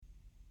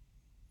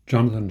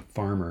Jonathan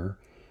Farmer,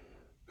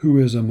 who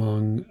is,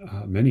 among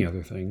many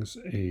other things,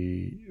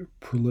 a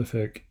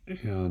prolific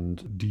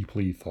and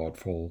deeply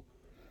thoughtful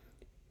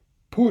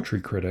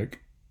poetry critic,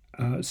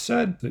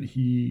 said that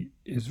he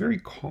is very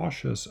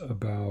cautious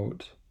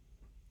about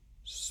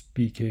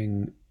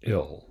speaking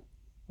ill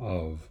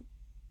of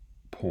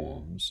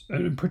poems,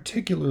 and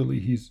particularly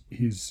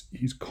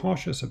he's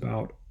cautious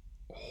about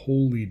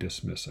wholly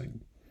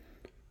dismissing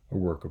a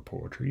work of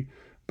poetry,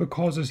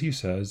 because, as he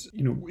says,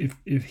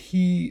 if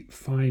he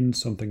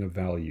finds something of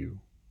value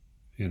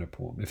in a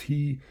poem, if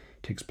he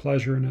takes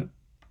pleasure in it,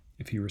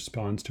 if he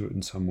responds to it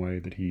in some way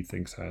that he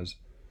thinks has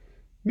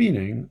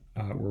meaning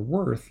or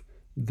worth,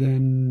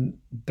 then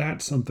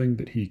that's something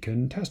that he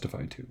can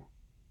testify to.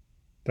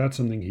 That's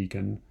something he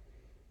can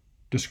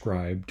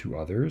describe to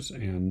others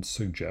and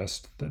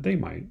suggest that they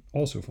might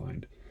also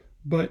find.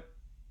 But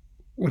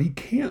what he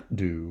can't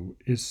do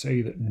is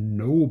say that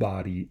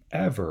nobody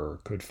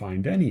ever could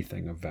find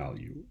anything of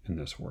value in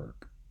this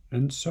work.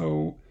 And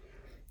so,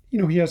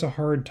 he has a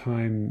hard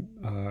time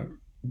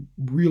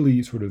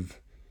really sort of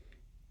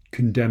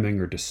condemning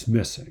or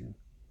dismissing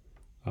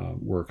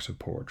works of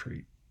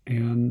poetry.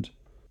 And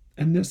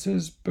this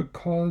is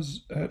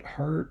because at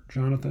heart,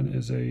 Jonathan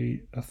is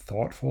a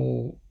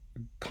thoughtful,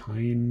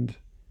 kind,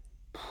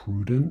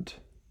 prudent,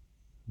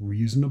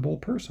 reasonable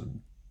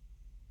person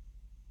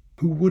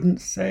who wouldn't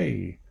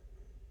say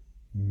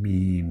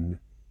mean,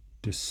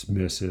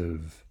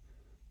 dismissive,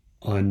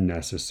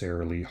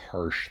 unnecessarily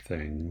harsh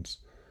things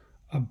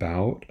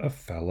about a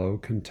fellow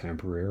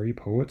contemporary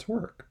poet's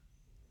work.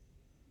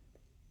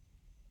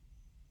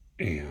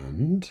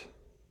 And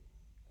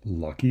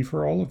lucky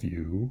for all of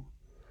you,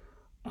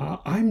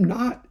 I'm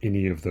not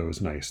any of those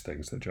nice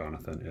things that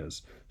Jonathan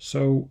is.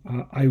 So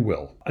I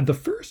will. The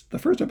first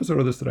episode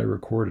of this that I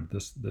recorded,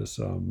 this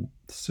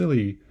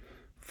silly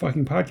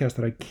fucking podcast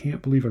that I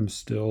can't believe I'm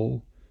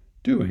still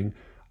doing.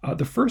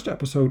 The first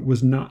episode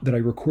was not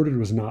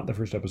the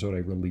first episode I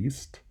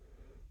released,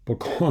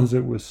 because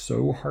it was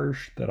so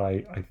harsh that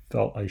I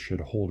felt I should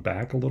hold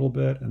back a little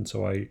bit. And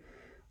so I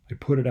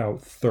put it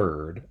out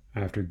third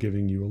after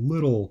giving you a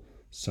little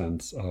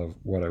sense of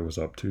what I was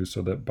up to,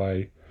 so that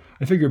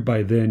I figured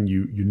by then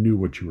you knew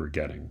what you were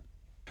getting.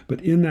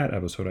 But in that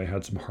episode, I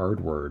had some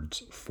hard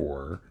words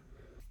for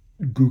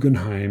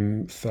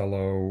Guggenheim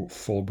Fellow,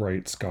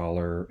 Fulbright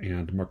Scholar,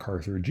 and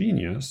MacArthur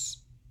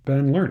genius,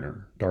 Ben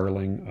Lerner,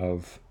 darling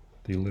of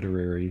the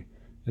literary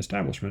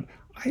establishment.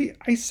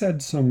 I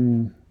said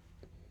some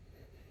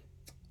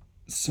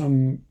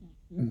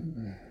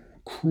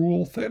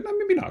cruel thing,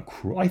 maybe not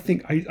cruel. I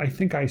think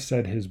I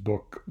said his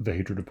book, The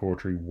Hatred of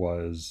Poetry,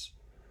 was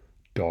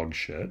dog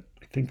shit.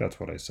 I think that's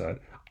what I said.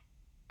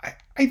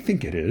 I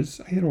think it is.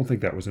 I don't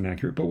think that was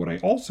inaccurate. But what I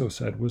also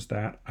said was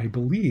that I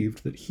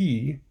believed that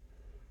he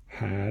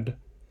had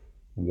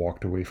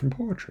walked away from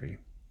poetry.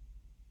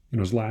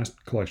 His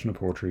last collection of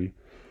poetry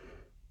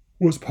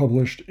was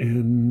published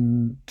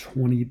in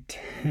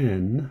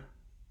 2010.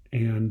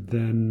 And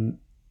then,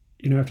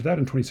 after that,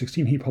 in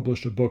 2016, he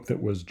published a book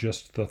that was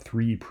just the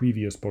 3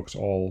 previous books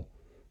all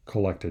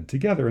collected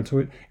together. And so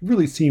it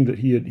really seemed that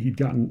he'd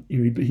gotten,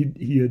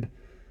 he had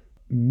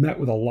met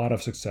with a lot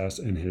of success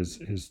in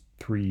his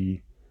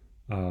 3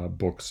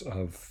 books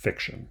of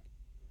fiction.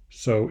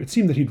 So it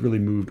seemed that he'd really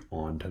moved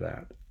on to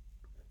that.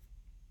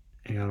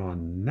 And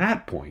on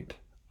that point,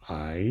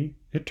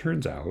 it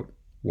turns out,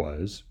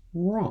 was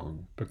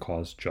wrong,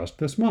 because just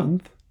this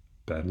month,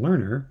 Ben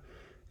Lerner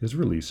is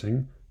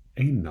releasing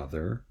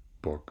another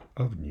book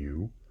of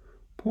new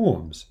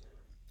poems.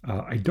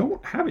 I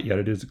don't have it yet.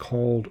 It is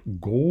called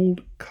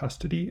Gold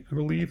Custody, I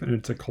believe, and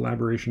it's a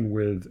collaboration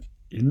with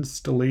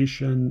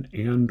installation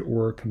and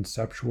or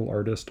conceptual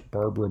artist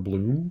Barbara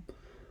Bloom.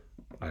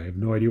 I have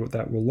no idea what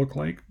that will look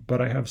like,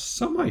 but I have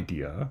some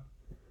idea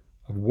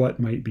of what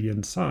might be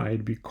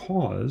inside,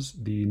 because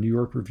the New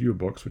York Review of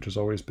Books, which has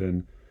always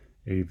been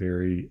a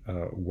very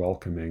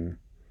welcoming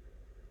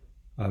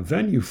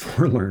venue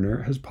for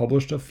Lerner, has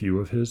published a few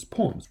of his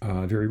poems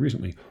very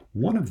recently.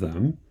 One of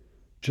them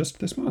just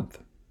this month,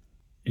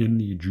 in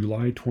the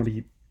July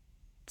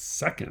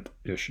 22nd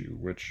issue,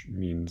 which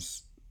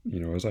means,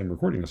 as I'm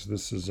recording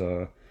this is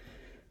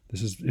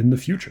in the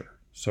future.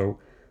 So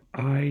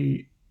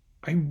I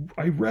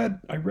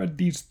read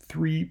these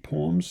 3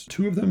 poems.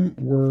 2 of them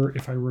were,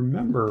 if I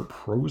remember,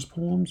 prose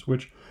poems,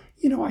 which,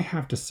 I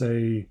have to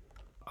say,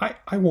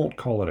 I won't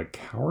call it a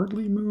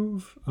cowardly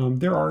move.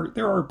 There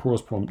are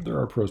prose poems. There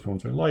are prose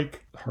poems I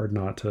like. Hard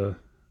Not to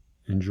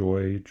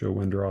Enjoy, Joe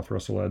Wenderoth,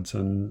 Russell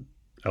Edson,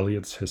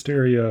 Eliot's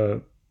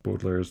Hysteria,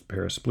 Baudelaire's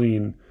Paris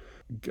Spleen.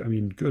 I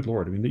mean, good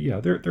Lord. I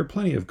mean, there are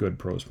plenty of good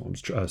prose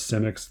poems.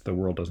 Simic's The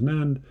World Doesn't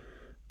End.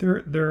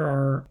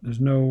 There's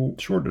no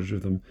shortage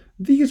of them.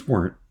 These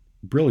weren't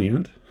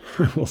brilliant,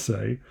 I will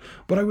say,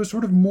 but I was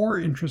sort of more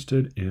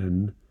interested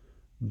in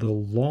the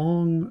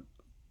long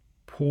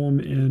poem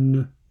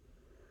in,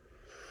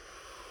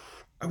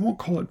 I won't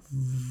call it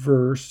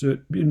verse,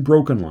 in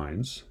broken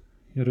lines.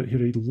 He had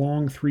a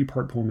long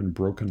 3-part poem in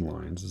broken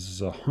lines. This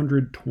is a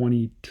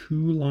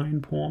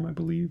 122-line poem, I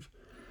believe,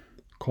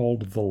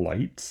 called The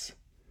Lights.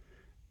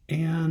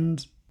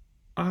 And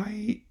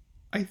I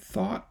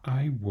thought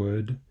I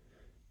would,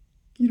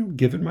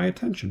 give it my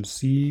attention,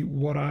 see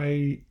what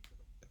I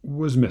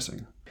was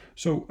missing.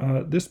 So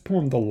this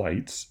poem, "The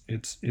Lights,"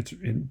 it's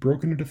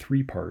broken into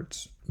three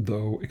parts,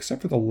 though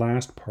except for the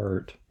last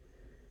part,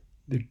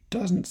 there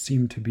doesn't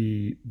seem to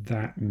be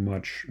that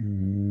much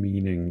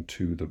meaning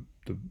to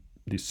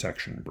the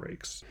section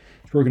breaks.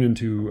 It's broken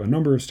into a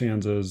number of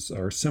stanzas,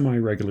 or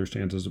semi-regular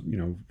stanzas,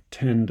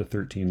 10 to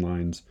 13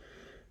 lines,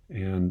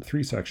 and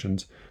three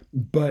sections.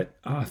 But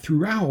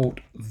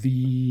throughout,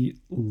 the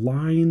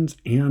lines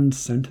and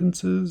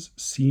sentences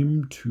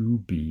seem to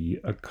be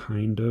a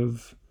kind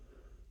of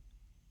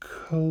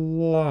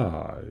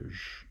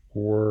collage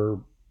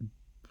or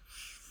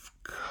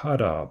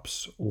cut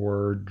ups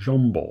or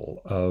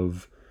jumble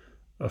of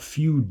a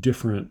few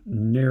different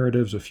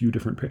narratives, a few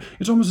different.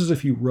 It's almost as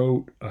if he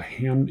wrote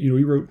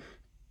he wrote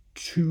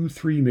 2,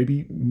 3,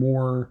 maybe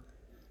more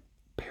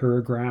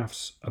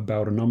paragraphs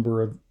about a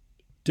number of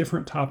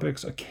different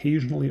topics,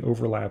 occasionally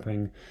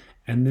overlapping,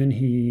 and then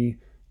he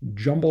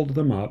jumbled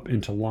them up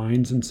into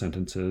lines and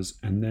sentences,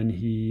 and then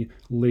he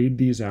laid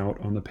these out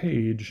on the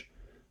page,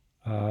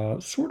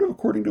 sort of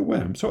according to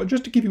whim. So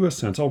just to give you a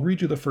sense, I'll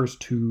read you the first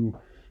two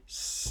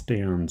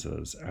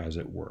stanzas, as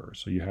it were.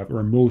 So you have,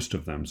 or most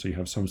of them, so you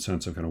have some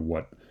sense of kind of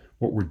what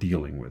we're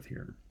dealing with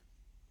here.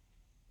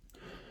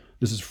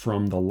 This is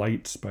from "The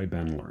Lights" by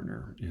Ben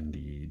Lerner in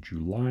the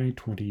July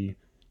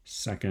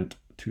 22nd,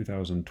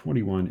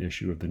 2021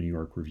 issue of the New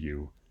York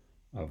Review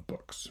of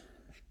Books.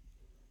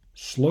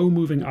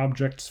 Slow-moving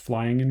objects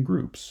flying in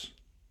groups,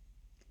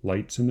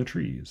 lights in the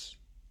trees,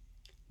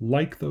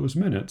 like those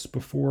minutes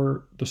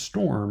before the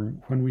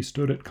storm when we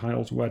stood at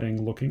Kyle's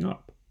wedding looking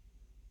up.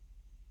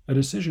 A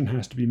decision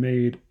has to be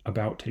made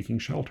about taking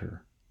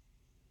shelter.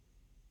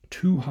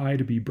 Too high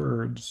to be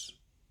birds,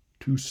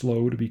 too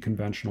slow to be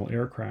conventional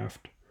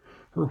aircraft,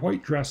 her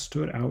white dress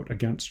stood out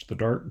against the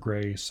dark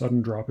gray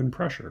sudden drop in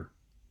pressure.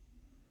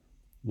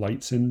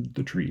 Lights in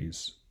the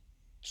trees,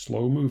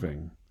 slow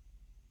moving.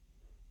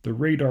 The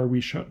radar,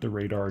 we shut the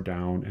radar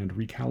down and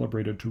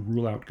recalibrated to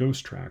rule out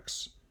ghost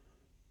tracks.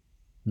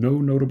 No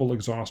notable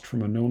exhaust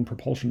from a known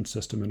propulsion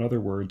system. In other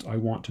words, I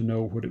want to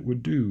know what it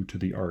would do to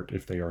the art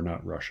if they are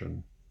not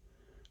Russian.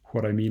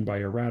 What I mean by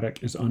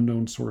erratic is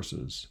unknown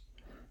sources.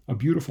 A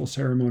beautiful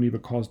ceremony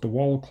because the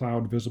wall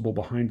cloud visible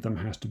behind them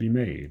has to be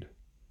made.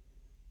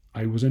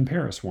 I was in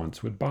Paris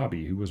once with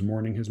Bobby, who was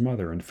mourning his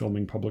mother and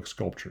filming public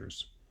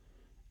sculptures.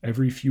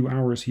 Every few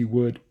hours he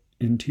would,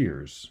 in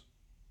tears,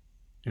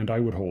 and I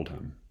would hold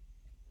him.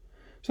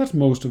 So that's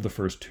most of the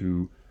first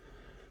two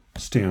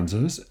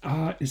stanzas.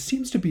 It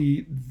seems to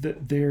be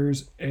that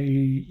there's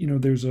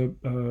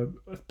a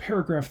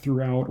paragraph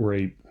throughout,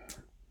 or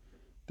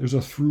there's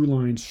a through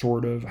line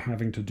sort of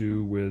having to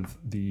do with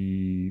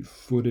the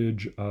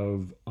footage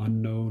of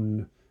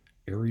unknown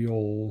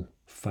aerial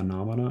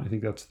phenomena. I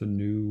think that's the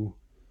new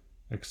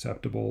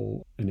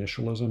acceptable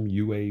initialism,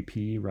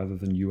 UAP rather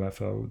than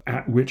UFO,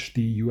 at which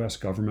the US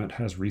government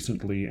has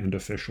recently and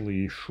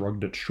officially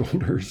shrugged its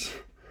shoulders.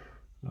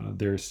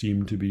 There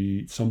seem to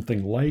be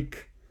something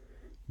like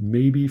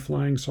maybe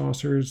flying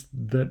saucers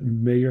that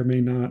may or may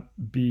not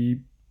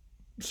be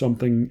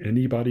something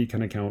anybody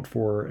can account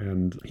for.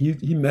 And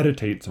he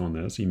meditates on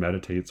this. He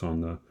meditates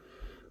on the,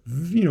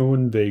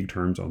 in vague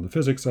terms, on the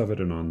physics of it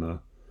and on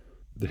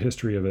the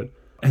history of it.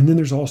 And then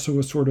there's also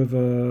a sort of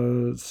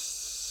a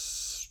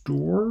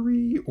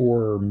story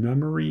or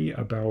memory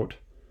about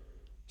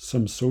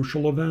some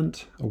social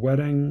event, a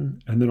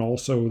wedding, and then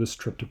also this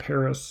trip to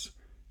Paris.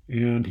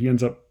 And he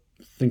ends up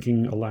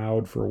thinking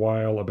aloud for a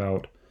while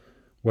about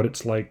what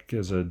it's like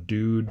as a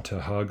dude to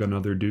hug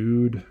another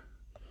dude,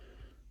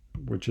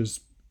 which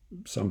is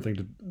something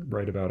to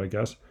write about, I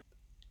guess.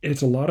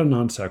 It's a lot of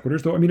non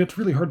sequiturs, though. I mean, it's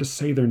really hard to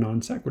say they're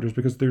non sequiturs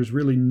because there's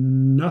really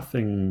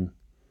nothing,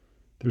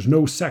 there's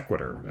no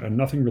sequitur, and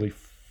nothing really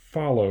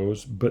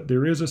follows, but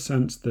there is a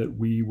sense that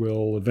we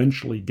will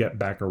eventually get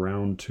back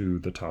around to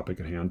the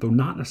topic at hand, though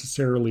not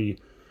necessarily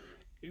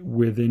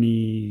with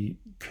any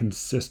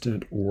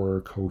consistent or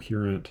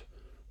coherent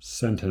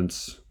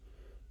sentence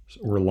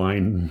or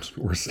line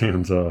or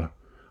stanza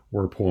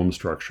or poem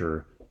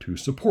structure to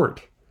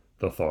support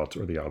the thoughts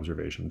or the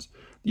observations.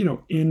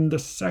 In the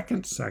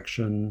second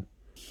section,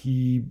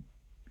 he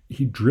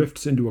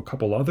drifts into a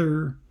couple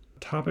other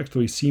topics, though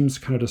he seems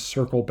kind of to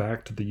circle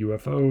back to the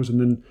UFOs,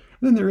 and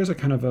then there is a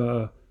kind of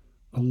a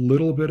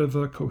little bit of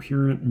a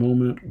coherent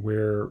moment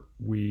where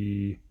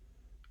we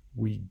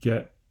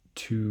get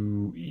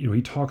to,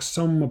 he talks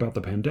some about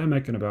the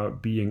pandemic and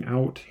about being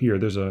out here.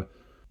 There's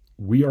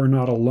we are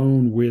not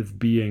alone with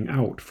being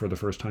out for the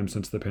first time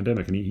since the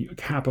pandemic. And he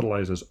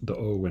capitalizes the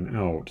O in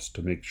out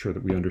to make sure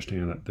that we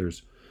understand that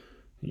there's,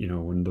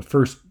 in the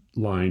first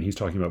line, he's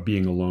talking about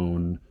being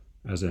alone,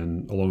 as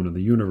in alone in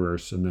the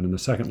universe. And then in the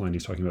second line,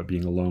 he's talking about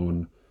being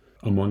alone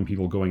among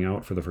people going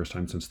out for the first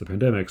time since the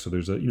pandemic. So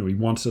there's he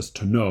wants us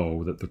to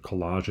know that the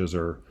collages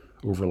are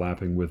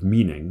overlapping with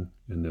meaning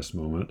in this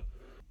moment.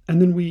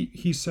 And then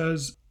he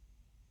says,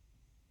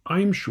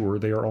 I'm sure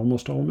they are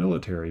almost all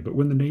military, but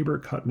when the neighbor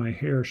cut my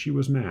hair, she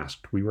was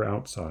masked. We were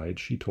outside.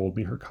 She told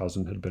me her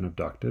cousin had been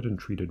abducted and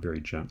treated very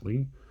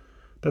gently,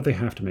 that they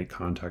have to make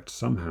contact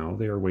somehow.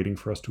 They are waiting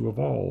for us to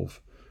evolve.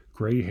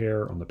 Gray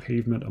hair on the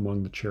pavement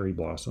among the cherry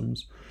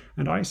blossoms.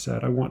 And I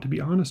said, I want to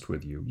be honest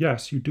with you.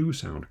 Yes, you do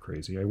sound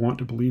crazy. I want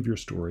to believe your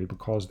story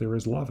because there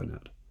is love in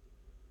it.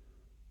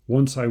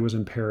 Once I was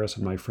in Paris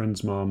and my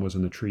friend's mom was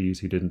in the trees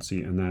he didn't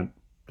see, and that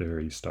there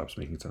he stops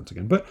making sense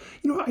again. But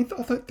I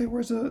thought that there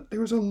was a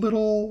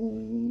little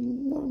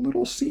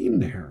scene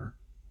there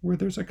where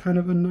there's a kind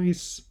of a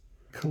nice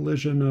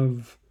collision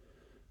of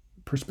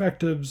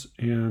perspectives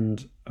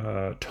and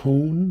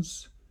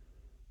tones,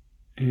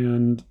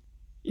 and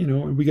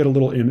we get a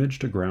little image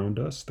to ground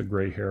us, the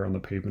gray hair on the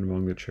pavement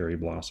among the cherry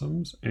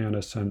blossoms, and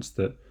a sense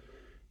that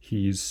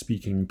he's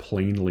speaking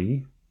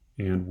plainly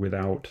and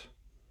without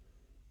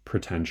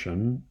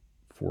pretension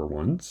for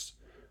once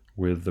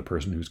with the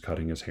person who's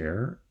cutting his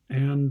hair.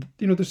 And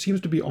there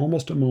seems to be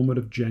almost a moment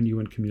of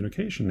genuine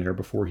communication there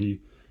before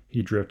he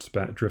drifts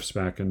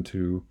back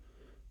into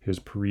his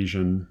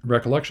Parisian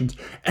recollections.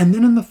 And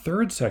then in the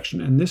third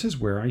section, and this is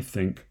where I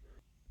think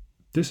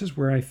I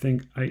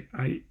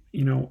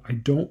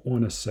don't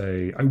want to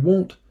say, I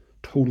won't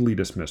totally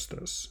dismiss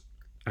this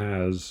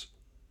as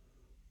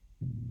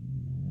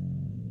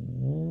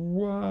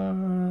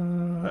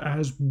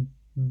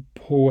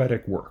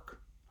poetic work.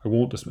 I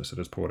won't dismiss it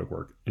as poetic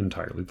work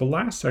entirely. The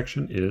last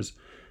section is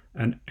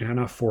an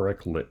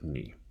anaphoric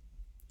litany,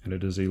 and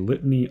it is a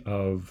litany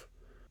of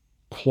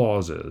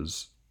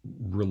clauses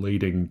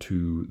relating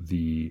to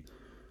the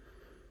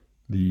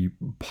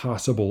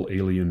possible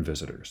alien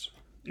visitors.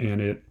 And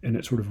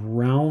it sort of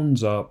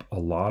rounds up a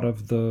lot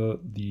of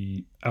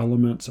the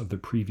elements of the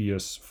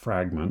previous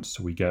fragments.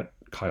 So we get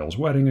Kyle's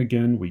wedding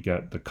again. We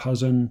get the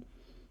cousin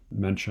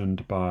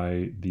mentioned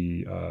by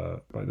the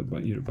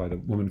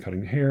woman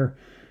cutting the hair.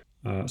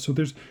 So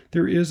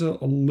there is a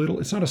little.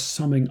 It's not a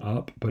summing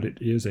up, but it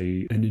is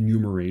an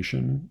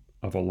enumeration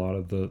of a lot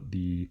of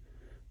the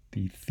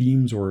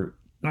themes, or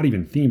not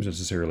even themes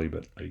necessarily,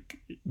 but like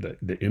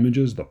the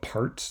images, the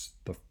parts,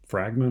 the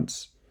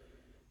fragments,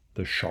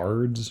 the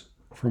shards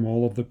from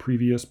all of the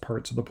previous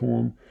parts of the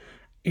poem.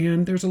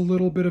 And there's a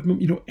little bit of,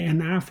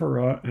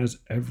 anaphora, as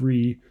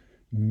every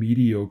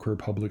mediocre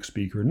public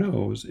speaker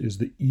knows, is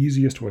the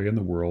easiest way in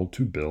the world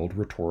to build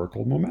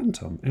rhetorical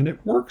momentum. And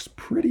it works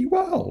pretty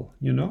well,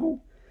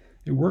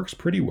 It works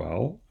pretty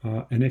well.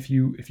 And if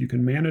you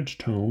can manage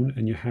tone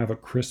and you have a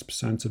crisp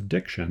sense of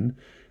diction,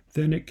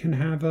 then it can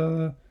have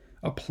a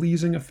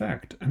pleasing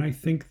effect. And I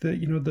think that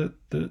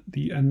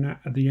the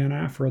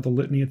anaphora, the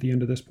litany at the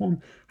end of this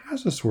poem,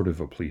 has a sort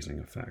of a pleasing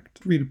effect.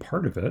 Read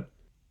part of it.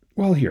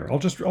 Well, here,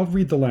 I'll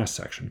read the last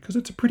section because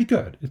it's pretty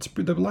good.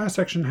 The last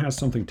section has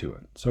something to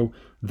it. So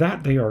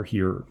that they are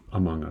here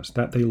among us,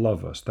 that they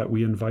love us, that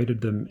we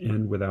invited them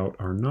in without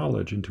our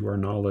knowledge, into our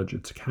knowledge,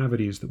 its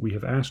cavities that we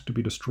have asked to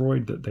be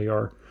destroyed, that they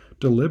are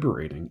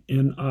deliberating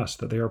in us,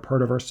 that they are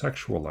part of our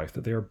sexual life,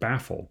 that they are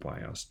baffled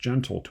by us,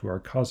 gentle to our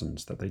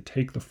cousins, that they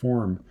take the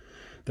form,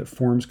 that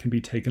forms can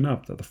be taken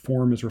up, that the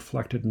form is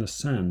reflected in the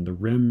Seine, the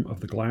rim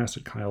of the glass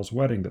at Kyle's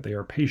wedding, that they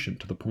are patient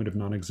to the point of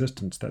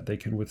non-existence, that they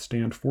can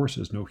withstand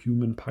forces no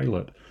human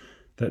pilot,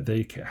 that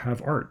they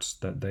have arts,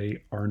 that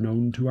they are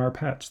known to our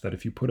pets, that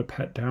if you put a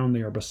pet down,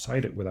 they are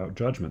beside it without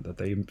judgment, that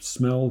they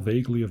smell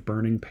vaguely of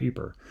burning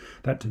paper,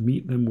 that to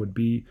meet them would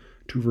be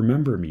to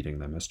remember meeting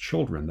them as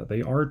children, that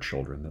they are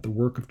children, that the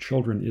work of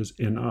children is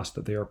in us,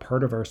 that they are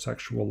part of our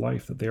sexual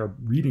life, that they are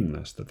reading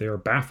this, that they are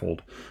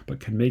baffled, but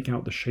can make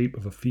out the shape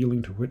of a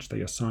feeling to which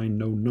they assign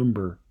no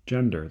number,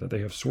 gender, that they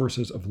have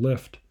sources of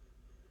lift,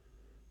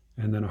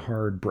 and then a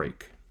hard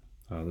break.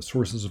 The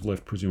sources of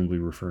lift presumably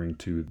referring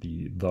to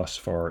the thus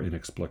far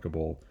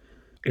inexplicable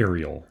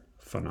aerial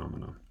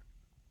phenomena.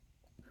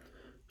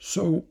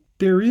 So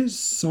there is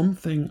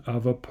something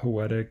of a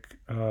poetic,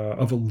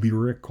 of a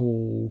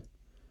lyrical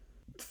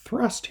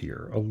thrust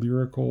here, a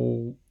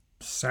lyrical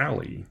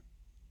sally.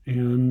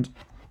 And,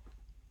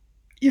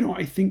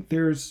 I think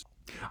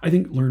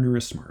Lerner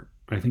is smart.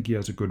 I think he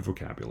has a good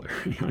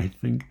vocabulary. I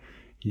think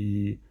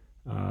he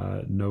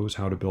knows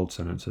how to build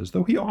sentences,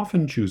 though he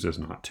often chooses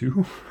not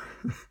to.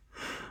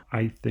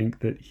 I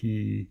think that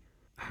he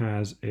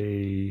has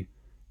a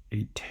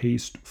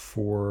taste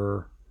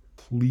for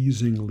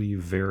pleasingly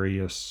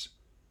various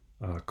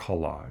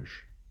collage.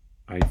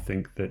 I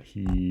think that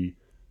he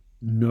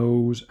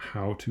knows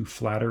how to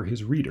flatter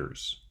his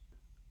readers.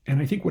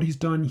 And I think what he's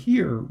done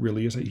here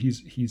really is that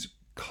he's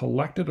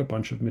collected a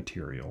bunch of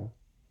material,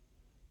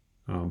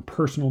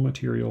 personal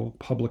material,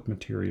 public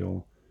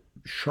material,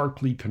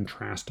 sharply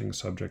contrasting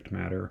subject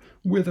matter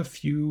with a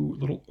few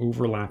little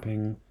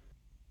overlapping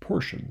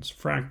portions,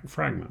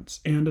 fragments,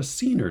 and a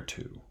scene or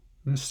two.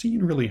 The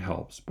scene really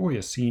helps. Boy,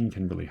 a scene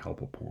can really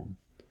help a poem,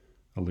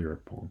 a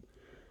lyric poem,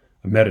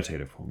 a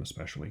meditative poem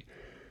especially.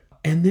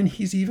 And then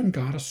he's even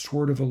got a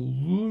sort of a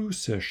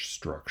loose-ish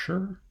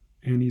structure,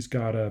 and he's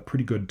got a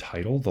pretty good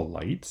title, The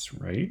Lights,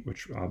 right?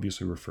 Which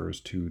obviously refers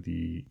to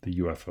the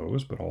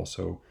UFOs, but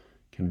also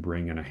can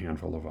bring in a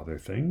handful of other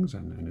things,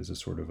 and is a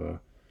sort of a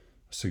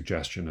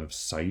suggestion of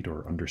sight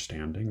or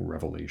understanding,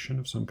 revelation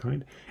of some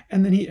kind.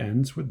 And then he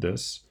ends with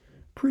this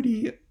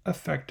pretty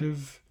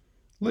effective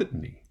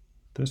litany.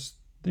 This,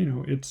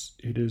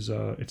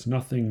 it's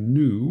nothing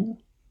new,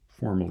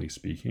 formally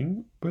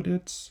speaking, but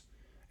it's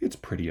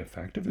pretty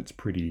effective. It's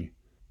pretty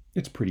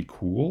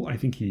cool. I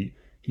think he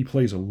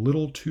plays a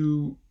little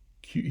too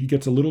cute. He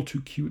gets a little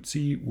too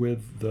cutesy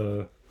with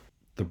the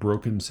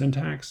broken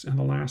syntax in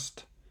the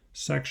last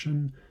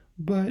section,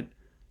 but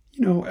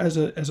as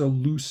a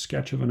loose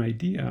sketch of an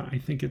idea, I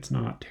think it's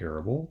not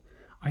terrible.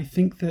 I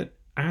think that,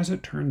 as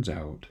it turns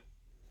out,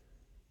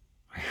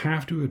 I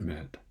have to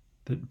admit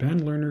that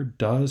Ben Lerner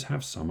does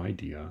have some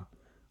idea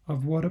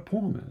of what a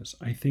poem is.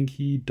 I think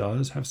he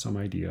does have some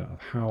idea of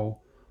how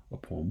a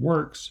poem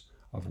works,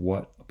 of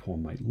what a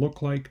poem might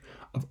look like,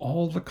 of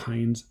all the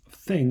kinds of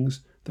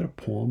things that a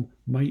poem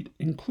might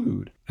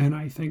include. And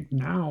I think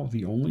now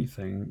the only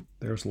thing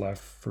there's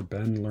left for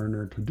Ben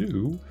Lerner to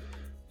do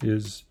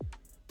is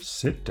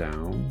sit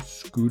down,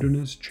 scoot in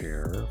his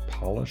chair,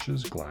 polish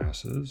his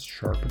glasses,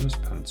 sharpen his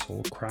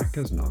pencil, crack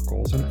his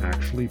knuckles, and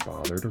actually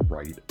bother to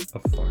write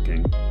a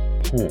fucking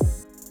poem.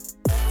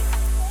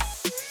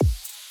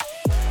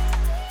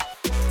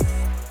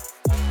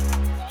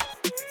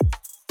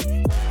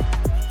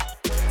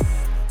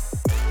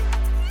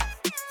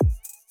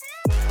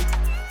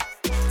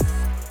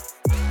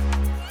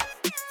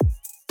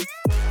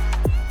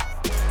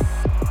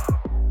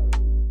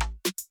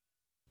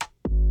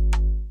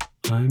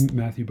 I'm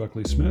Matthew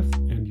Buckley Smith,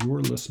 and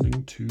you're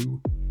listening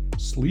to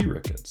Slee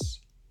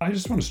Rickets. I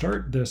just want to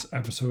start this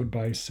episode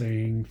by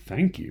saying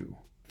thank you.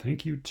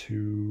 Thank you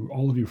to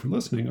all of you for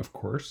listening, of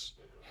course.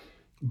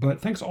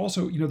 But thanks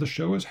also, the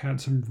show has had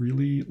some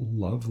really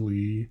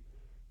lovely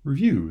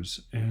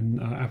reviews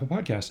and Apple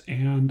Podcasts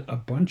and a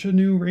bunch of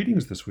new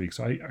ratings this week.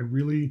 So I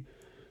really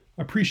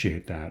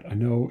appreciate that. I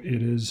know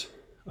it is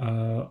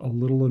a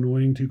little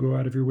annoying to go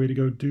out of your way to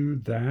go do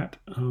that,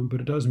 but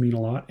it does mean a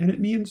lot. And it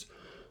means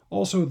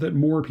also that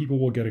more people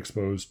will get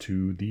exposed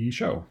to the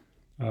show,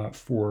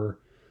 for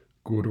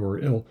good or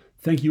ill.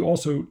 Thank you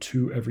also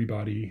to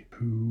everybody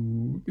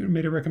who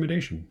made a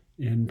recommendation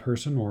in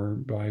person or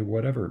by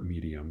whatever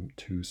medium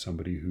to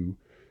somebody who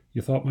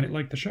you thought might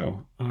like the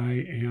show.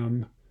 I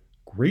am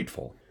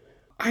grateful.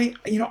 I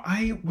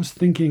was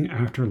thinking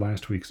after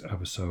last week's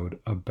episode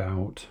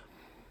about,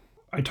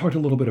 I talked a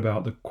little bit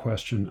about the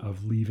question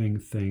of leaving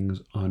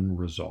things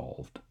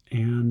unresolved.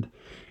 And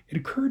it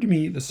occurred to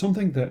me that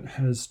something that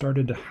has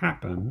started to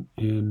happen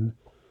in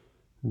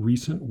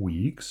recent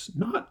weeks,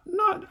 I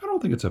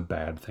don't think it's a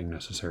bad thing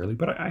necessarily,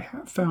 but I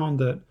have found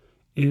that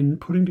in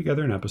putting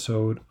together an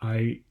episode,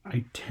 I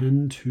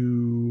tend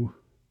to,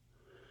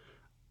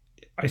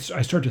 I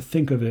start to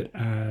think of it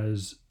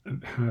as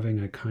having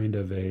a kind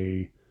of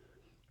a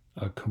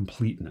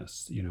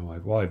completeness.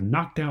 I've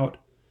knocked out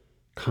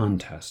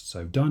contests.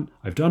 I've done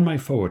my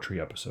poetry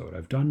episode.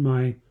 I've done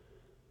my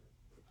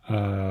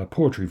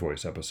poetry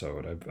voice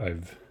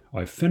episode.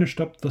 I've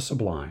finished up the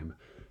Sublime,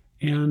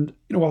 and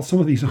while some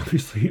of these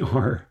obviously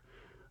are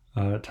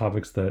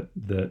topics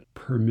that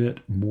permit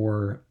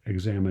more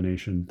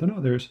examination than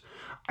others,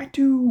 I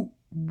do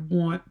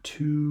want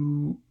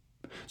to.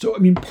 So,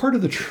 part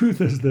of the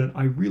truth is that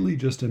I really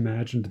just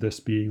imagined this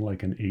being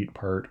like an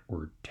 8-part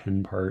or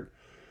 10-part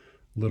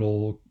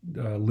little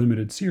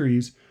limited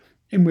series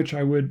in which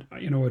I would,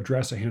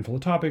 address a handful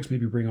of topics,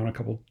 maybe bring on a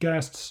couple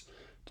guests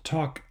to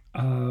talk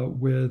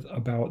with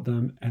about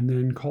them, and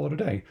then call it a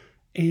day.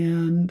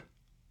 And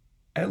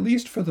at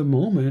least for the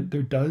moment,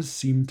 there does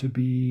seem to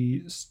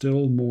be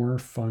still more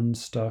fun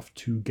stuff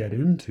to get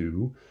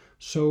into.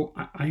 So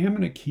I am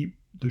going to keep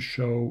the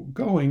show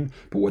going.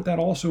 But what that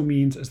also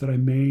means is that I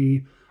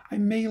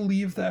may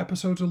leave the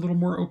episodes a little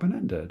more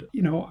open-ended.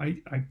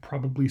 I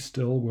probably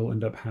still will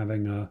end up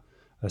having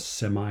a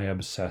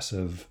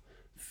semi-obsessive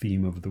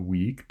theme of the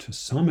week to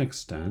some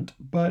extent,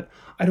 but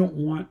I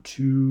want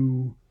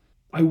to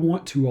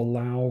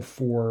allow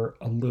for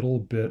a little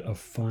bit of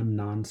fun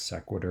non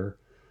sequitur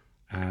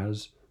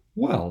as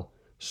well.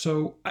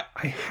 So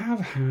I have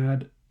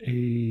had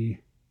a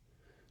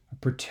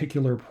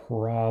particular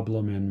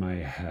problem in my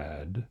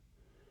head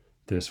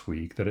this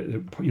week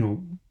that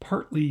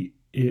partly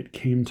it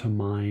came to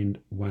mind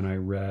when I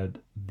read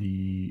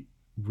the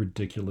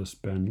ridiculous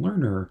Ben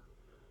Lerner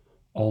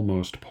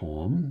almost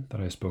poem that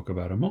I spoke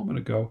about a moment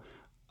ago.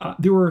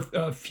 There were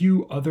a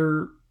few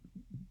other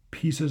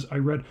pieces I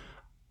read.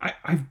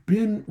 I've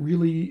been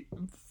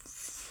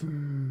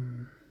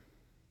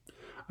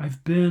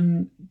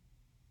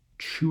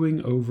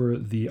chewing over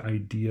the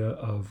idea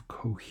of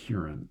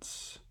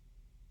coherence,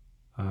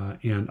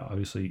 and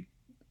obviously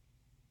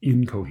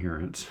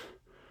incoherence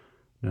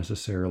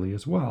necessarily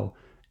as well,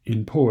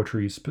 in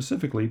poetry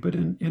specifically, but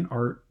in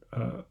art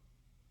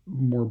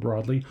more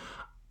broadly.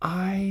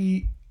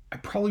 I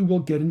probably will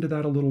get into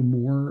that a little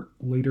more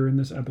later in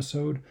this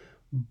episode,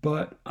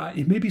 but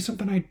it may be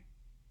something I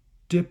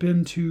dip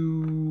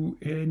into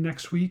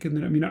next week. And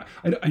then, I mean,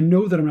 I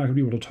know that I'm not going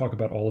to be able to talk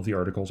about all of the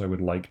articles I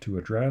would like to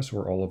address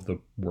or all of the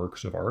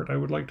works of art I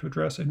would like to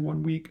address in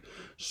one week.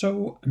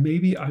 So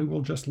maybe I will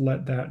just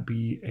let that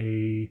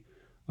be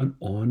an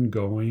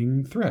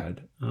ongoing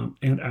thread.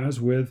 And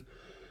as with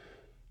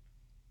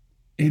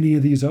any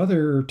of these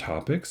other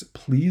topics,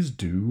 please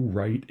do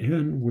write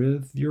in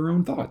with your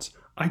own thoughts.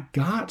 I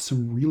got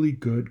some really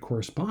good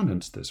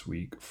correspondence this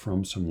week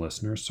from some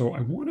listeners, so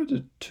I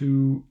wanted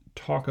to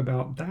talk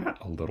about that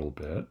a little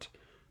bit.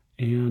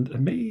 And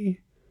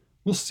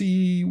we'll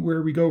see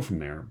where we go from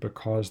there,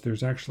 because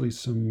there's actually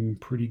some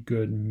pretty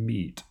good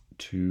meat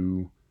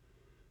to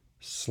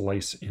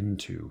slice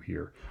into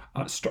here.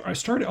 I'll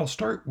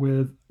start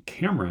with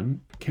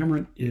Cameron.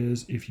 Cameron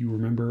is, if you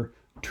remember,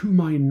 to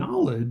my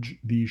knowledge,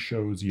 the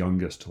show's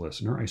youngest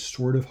listener. I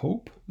sort of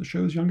hope the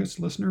show's youngest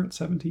listener at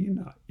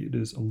 17. It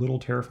is a little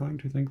terrifying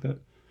to think that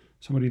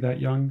somebody that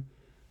young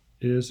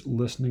is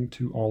listening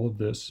to all of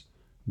this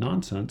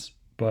nonsense,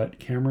 but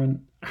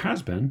Cameron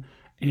has been,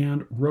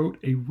 and wrote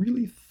a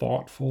really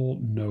thoughtful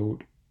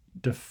note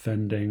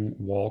defending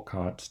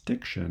Walcott's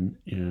diction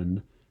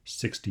in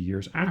 60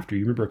 Years After.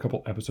 You remember a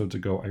couple episodes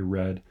ago I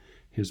read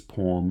his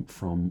poem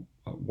from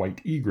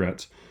White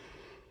Egrets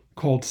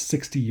called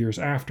 60 Years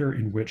After,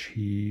 in which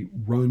he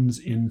runs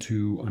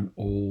into an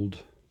old,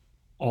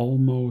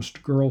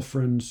 almost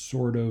girlfriend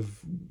sort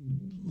of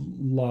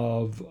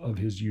love of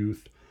his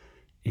youth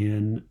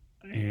in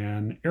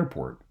an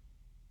airport.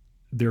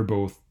 They're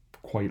both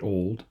quite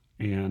old,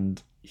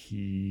 and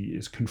he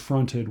is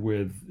confronted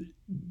with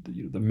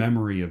the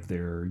memory of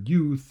their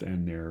youth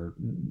and their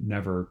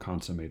never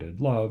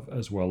consummated love,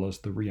 as well as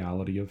the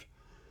reality of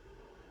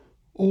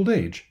old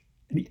age.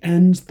 And he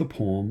ends the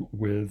poem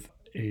with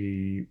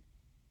a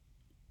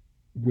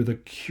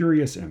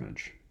curious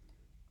image.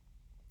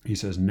 He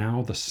says,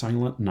 "Now the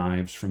silent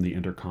knives from the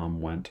intercom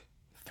went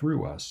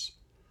through us."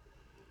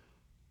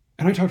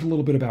 And I talked a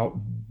little bit about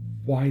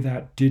why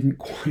that didn't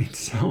quite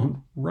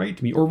sound right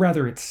to me, or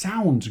rather, it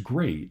sounds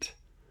great,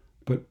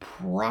 but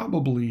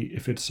probably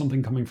if it's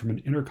something coming from an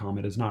intercom,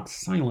 it is not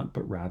silent,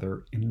 but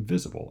rather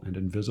invisible. And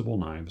invisible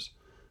knives,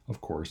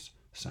 of course,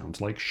 sounds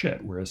like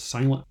shit, whereas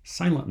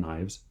silent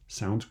knives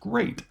sounds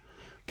great.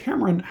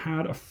 Cameron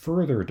had a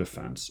further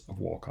defense of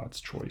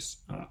Walcott's choice.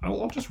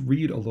 I'll just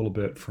read a little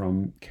bit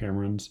from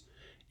Cameron's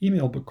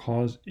email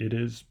because it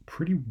is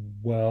pretty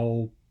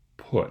well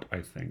put,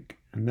 I think,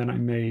 and then I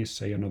may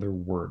say another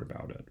word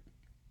about it.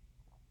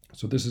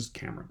 So this is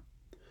Cameron.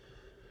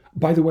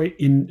 By the way,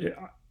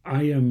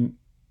 I am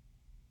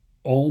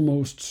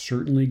almost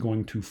certainly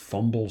going to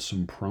fumble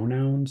some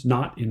pronouns,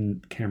 not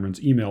in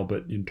Cameron's email,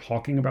 but in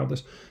talking about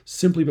this,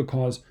 simply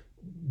because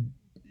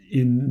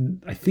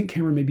I think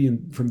Cameron may be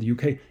from the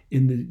UK.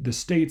 In the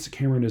States,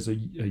 Cameron is a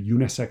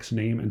unisex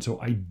name, and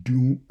so I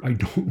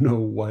don't know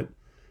what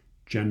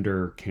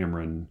gender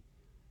Cameron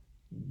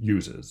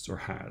uses or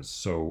has.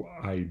 So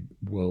I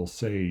will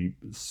say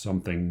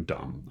something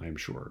dumb, I'm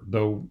sure.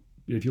 Though,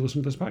 if you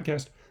listen to this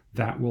podcast,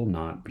 that will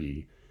not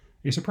be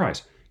a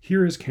surprise.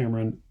 Here is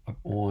Cameron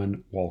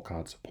on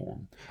Walcott's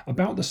poem.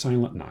 About the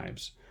silent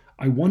knives,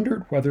 I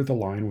wondered whether the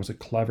line was a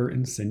clever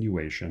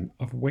insinuation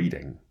of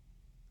waiting.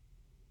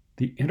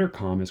 The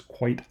intercom is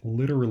quite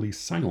literally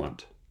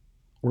silent,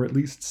 or at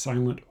least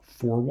silent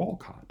for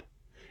Walcott,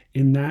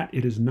 in that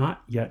it is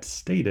not yet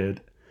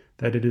stated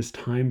that it is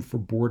time for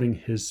boarding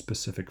his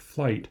specific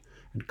flight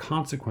and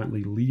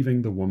consequently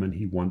leaving the woman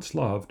he once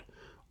loved,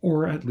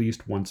 or at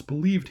least once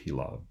believed he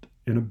loved,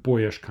 in a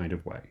boyish kind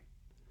of way.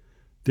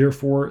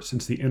 Therefore,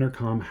 since the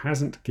intercom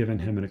hasn't given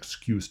him an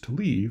excuse to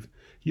leave,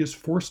 he is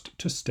forced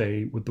to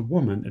stay with the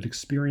woman and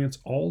experience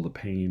all the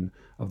pain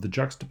of the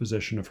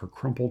juxtaposition of her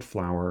crumpled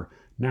flower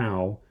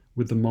now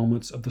with the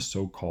moments of the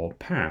so-called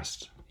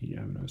past.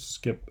 I'm going to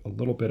skip a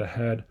little bit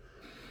ahead.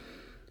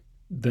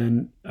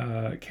 Then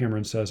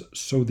Cameron says,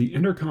 so the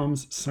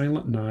intercom's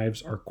silent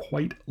knives are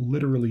quite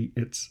literally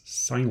its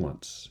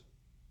silence,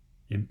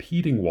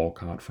 impeding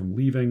Walcott from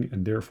leaving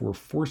and therefore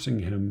forcing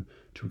him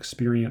to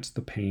experience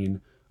the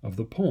pain of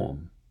the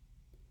poem.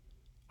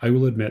 I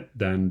will admit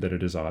then that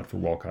it is odd for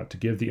Walcott to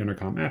give the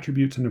intercom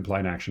attributes and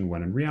implied action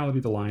when in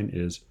reality the line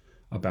is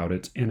about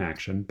its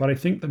inaction, but I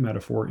think the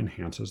metaphor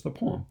enhances the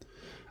poem.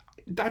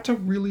 That's a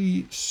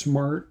really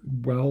smart,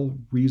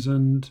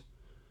 well-reasoned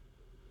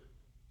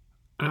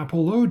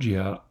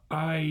apologia.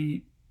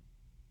 I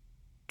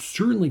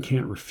certainly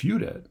can't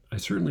refute it. I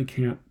certainly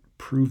can't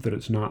prove that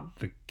it's not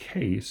the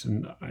case,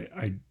 and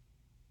I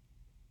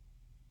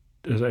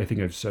as I think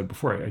I've said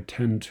before, I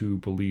tend to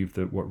believe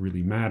that what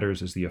really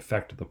matters is the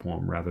effect of the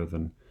poem rather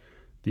than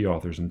the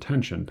author's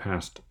intention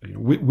past,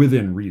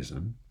 within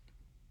reason.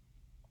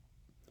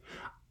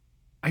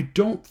 I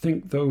don't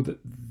think, though, that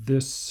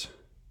this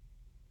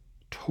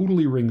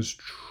totally rings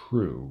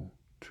true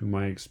to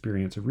my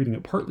experience of reading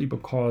it, partly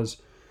because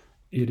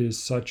it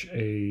is such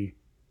an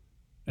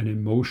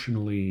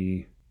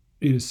emotionally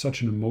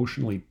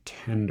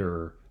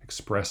tender,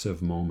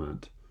 expressive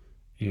moment.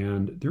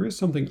 And there is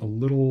something a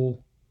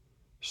little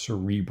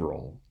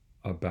cerebral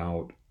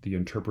about the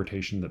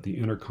interpretation that the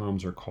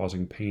intercoms are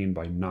causing pain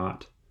by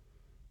not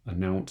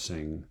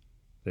announcing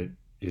that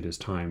it is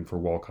time for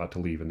Walcott to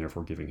leave and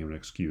therefore giving him an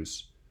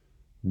excuse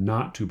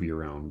not to be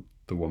around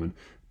the woman.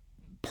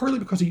 Partly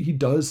because he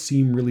does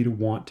seem really to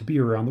want to be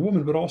around the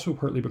woman, but also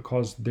partly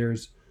because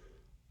there's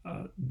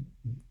at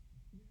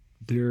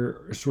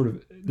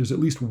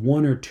least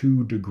 1 or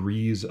 2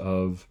 degrees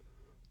of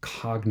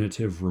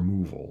cognitive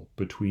removal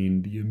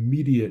between the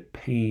immediate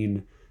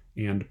pain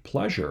and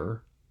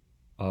pleasure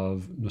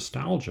of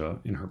nostalgia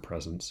in her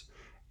presence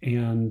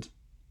and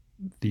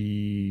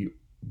the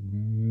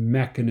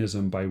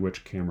mechanism by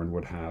which Cameron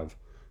would have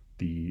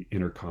the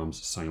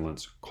intercom's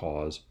silence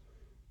cause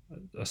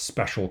a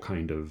special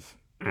kind of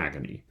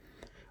agony.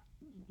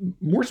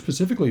 More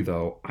specifically,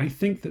 though, I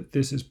think that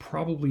this is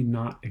probably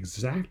not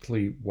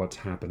exactly what's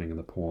happening in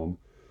the poem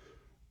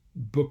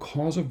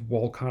because of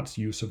Walcott's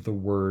use of the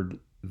word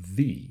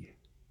 "the."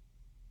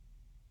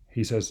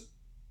 He says,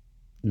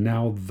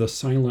 "Now the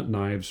silent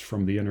knives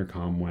from the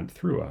intercom went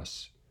through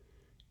us."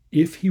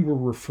 If he were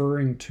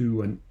referring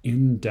to an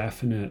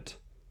indefinite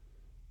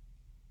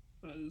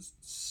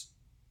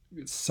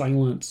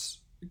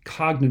silence,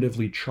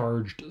 cognitively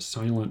charged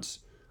silence,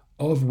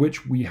 of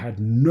which we had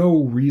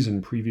no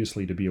reason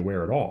previously to be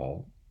aware at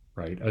all,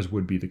 right, as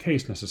would be the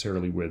case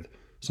necessarily with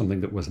something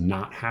that was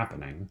not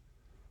happening,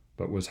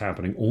 but was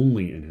happening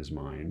only in his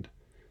mind,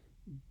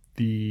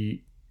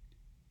 he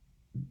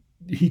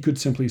could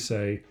simply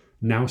say,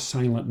 "Now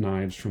silent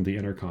knives from the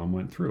intercom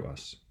went through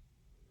us."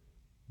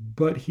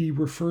 But he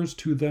refers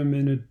to them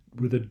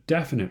with a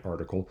definite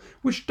article,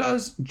 which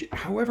does,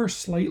 however,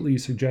 slightly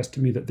suggest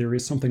to me that there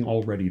is something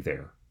already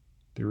there.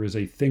 There is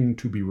a thing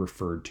to be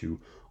referred to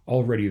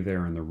already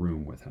there in the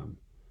room with him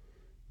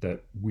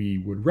that we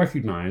would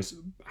recognize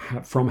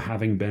from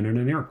having been in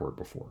an airport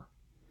before.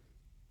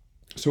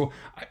 So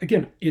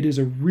again, it is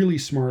a really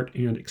smart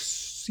and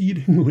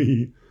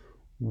exceedingly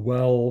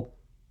well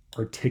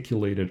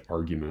articulated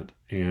argument.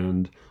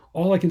 And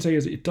all I can say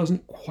is it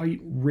doesn't quite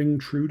ring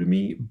true to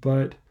me,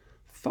 but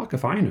fuck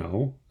if I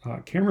know.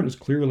 Cameron is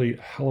clearly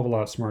a hell of a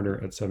lot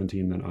smarter at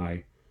 17 than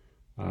I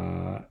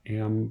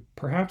am,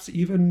 perhaps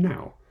even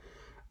now.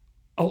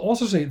 I'll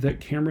also say that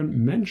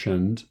Cameron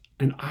mentioned,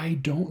 and I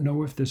don't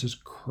know if this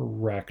is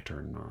correct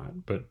or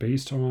not, but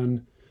based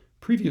on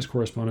previous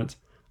correspondence,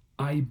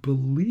 I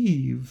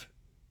believe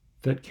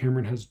that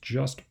Cameron has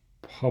just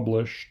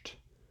published,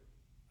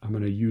 I'm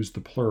going to use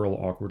the plural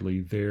awkwardly,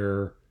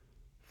 their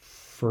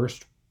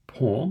first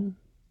poem,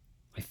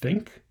 I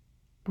think,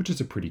 which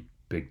is a pretty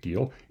big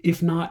deal.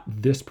 If not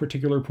this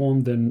particular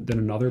poem, then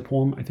another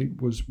poem I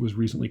think was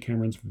recently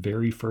Cameron's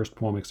very first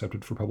poem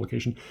accepted for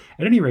publication.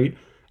 At any rate,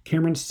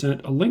 Cameron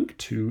sent a link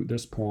to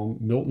this poem,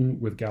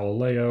 Milton with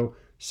Galileo,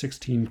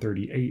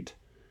 1638,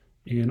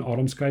 in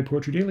Autumn Sky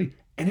Poetry Daily.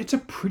 And it's a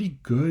pretty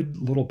good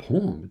little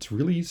poem. It's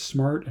really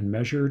smart and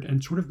measured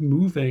and sort of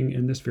moving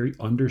in this very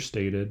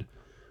understated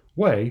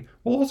way,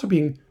 while also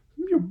being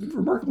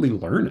remarkably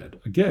learned.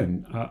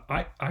 Again,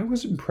 I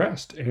was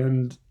impressed,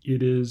 and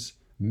it is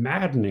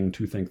maddening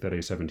to think that a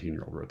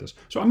 17-year-old wrote this.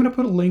 So I'm going to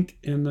put a link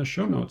in the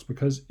show notes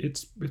because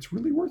it's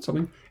really worth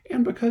something,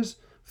 and because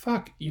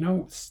fuck,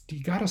 you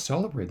gotta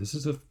celebrate. This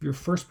is your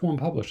first poem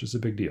published. It's a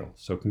big deal.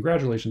 So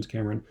congratulations,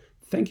 Cameron.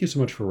 Thank you so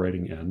much for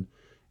writing in,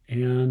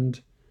 and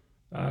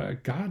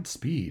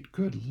Godspeed.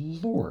 Good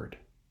Lord,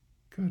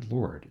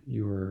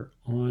 you're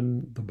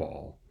on the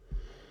ball.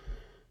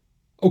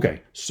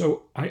 Okay,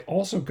 so I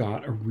also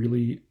got a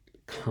really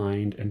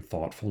kind and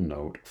thoughtful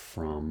note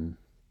from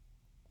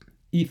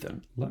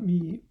Ethan. Let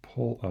me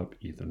pull up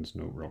Ethan's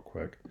note real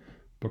quick,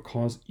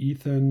 because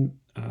Ethan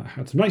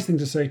had some nice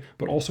things to say,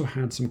 but also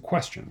had some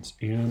questions.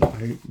 And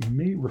I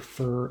may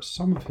refer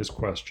some of his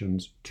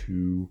questions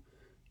to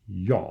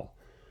y'all.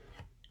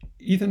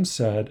 Ethan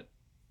said,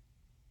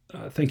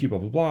 "Thank you, blah,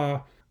 blah,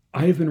 blah.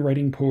 I have been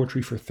writing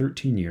poetry for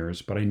 13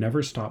 years, but I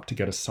never stopped to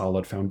get a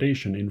solid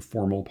foundation in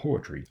formal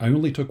poetry. I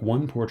only took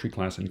 1 poetry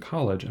class in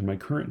college, and my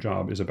current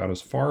job is about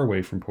as far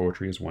away from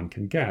poetry as one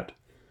can get.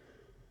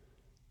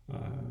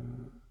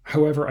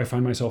 However, I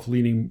find myself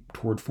leaning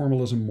toward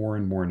formalism more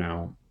and more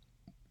now.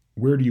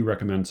 Where do you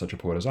recommend such a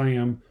poet as I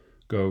am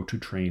go to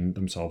train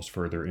themselves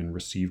further in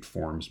received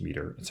forms,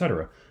 meter,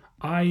 etc.?"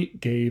 I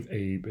gave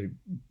a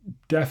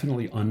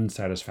definitely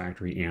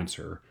unsatisfactory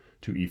answer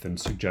to Ethan,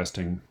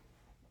 suggesting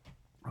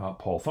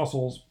Paul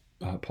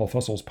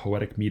Fussell's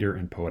Poetic Meter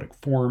and Poetic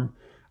Form,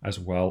 as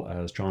well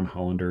as John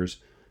Hollander's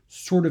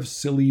sort of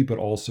silly but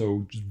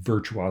also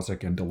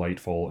virtuosic and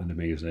delightful and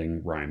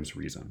amazing Rhymes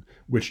Reason,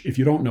 which, if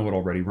you don't know it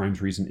already,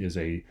 Rhymes Reason is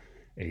a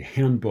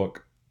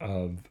handbook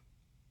of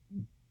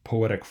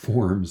poetic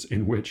forms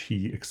in which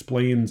he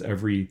explains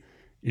every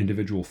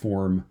individual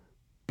form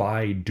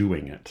by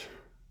doing it.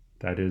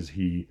 That is,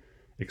 he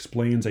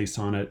explains a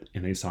sonnet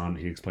in a sonnet,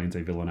 he explains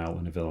a villanelle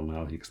in a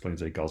villanelle, he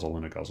explains a guzzle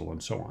in a guzzle,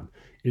 and so on.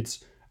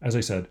 It's, as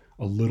I said,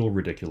 a little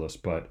ridiculous,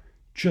 but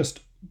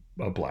just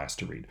a blast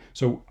to read.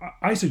 So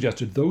I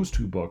suggested those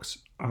 2 books.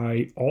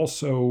 I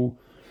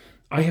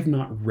have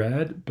not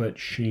read, but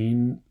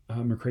Shane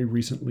McRae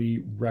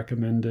recently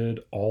recommended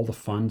All the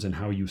Funds and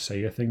How You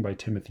Say a Thing by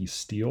Timothy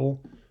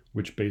Steele,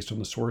 which, based on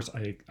the source,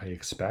 I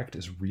expect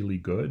is really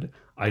good.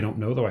 I don't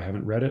know, though. I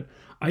haven't read it.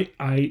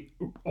 I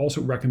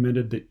also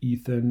recommended that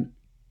Ethan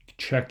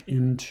check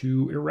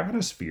into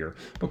Erratosphere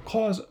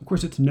because, of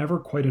course, it's never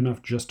quite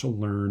enough just to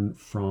learn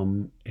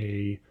from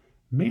a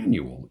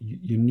manual.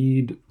 You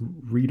need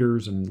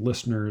readers and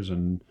listeners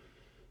and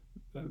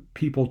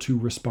people to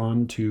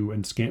respond to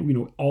and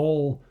scan.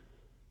 All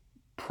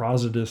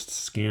prosodists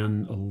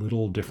scan a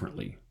little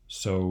differently.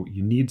 So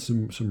you need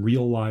some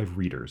real live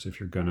readers if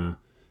you're going to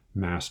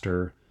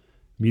master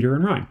meter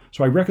and rhyme.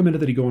 So I recommended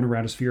that he go on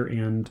Erratosphere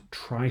and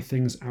try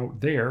things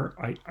out there.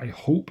 I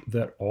hope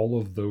that all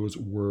of those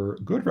were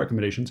good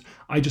recommendations.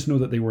 I just know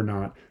that they were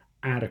not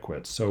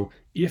adequate. So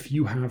if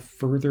you have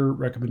further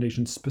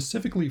recommendations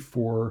specifically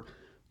for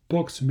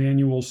books,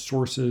 manuals,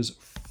 sources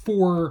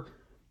for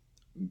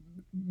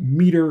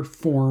meter,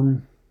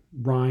 form,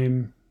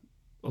 rhyme,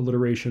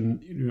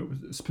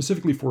 alliteration,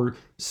 specifically for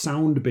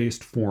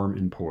sound-based form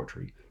in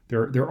poetry.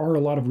 There are a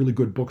lot of really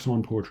good books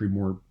on poetry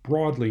more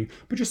broadly,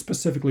 but just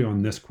specifically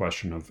on this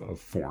question of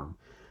form.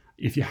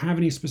 If you have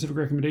any specific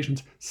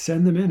recommendations,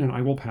 send them in and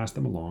I will pass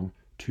them along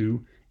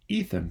to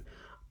Ethan.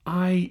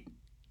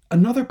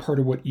 Another part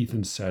of what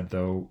Ethan said,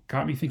 though,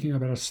 got me thinking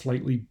about a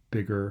slightly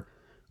bigger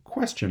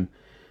question.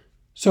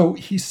 So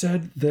he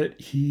said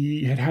that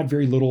he had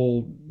very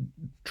little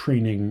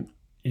training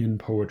in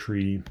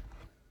poetry,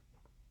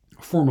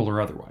 formal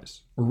or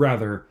otherwise, or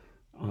rather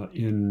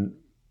in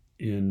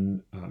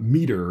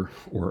meter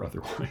or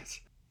otherwise.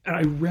 And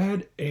I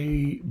read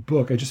a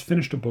book. I just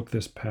finished a book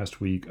this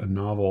past week, a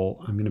novel.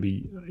 I'm going to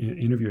be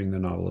interviewing the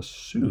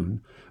novelist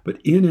soon.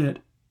 But in it,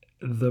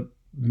 the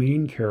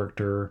main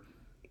character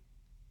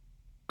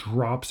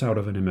drops out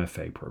of an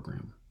MFA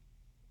program.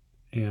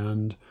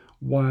 And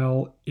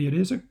while it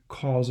is a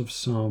cause of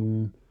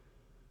some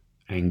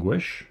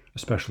anguish,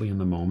 especially in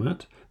the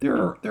moment, there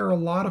are a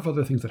lot of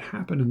other things that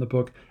happen in the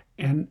book.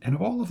 And of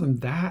all of them,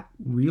 that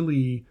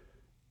really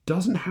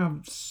doesn't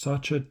have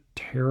such a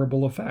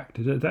terrible effect.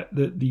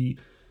 The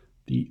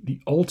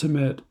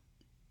ultimate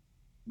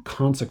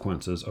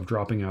consequences of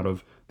dropping out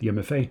of the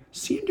MFA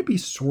seem to be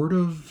sort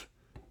of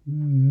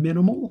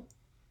minimal.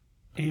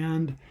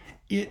 And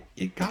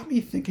it got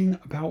me thinking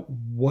about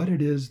what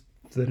it is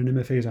that an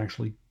MFA is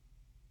actually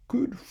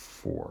good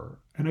for.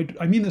 And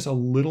I mean this a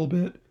little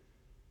bit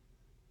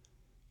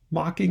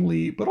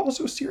mockingly, but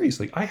also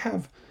seriously. I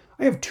have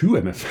 2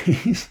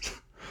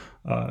 MFAs,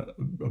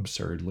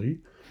 absurdly.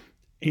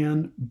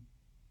 And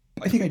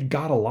I think I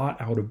got a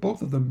lot out of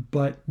both of them,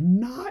 but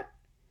nothing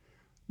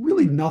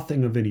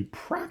of any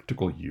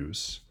practical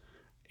use.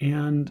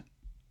 And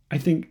I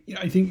think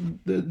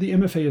the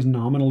MFA is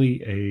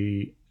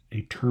nominally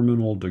a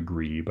terminal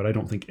degree, but I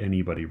don't think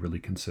anybody really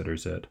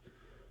considers it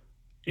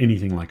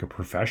anything like a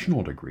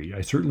professional degree.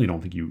 I certainly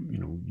don't think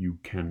you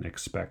can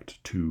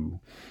expect to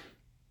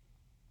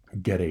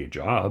get a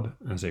job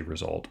as a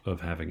result of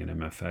having an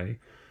MFA.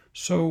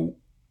 So,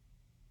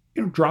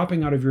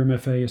 dropping out of your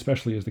MFA,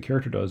 especially as the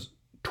character does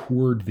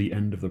toward the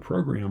end of the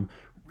program,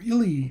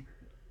 really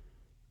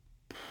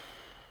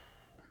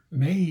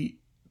may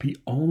be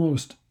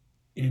almost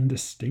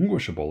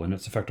indistinguishable in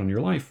its effect on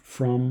your life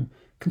from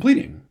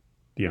completing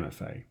the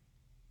MFA.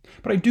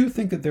 But I do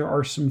think that there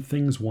are some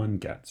things one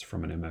gets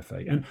from an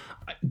MFA. And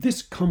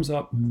this comes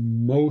up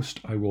most,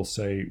 I will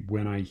say,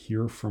 when I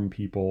hear from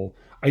people,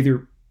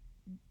 either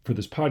for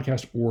this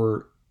podcast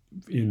or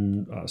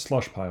in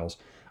slush piles,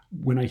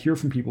 when I hear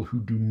from people who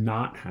do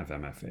not have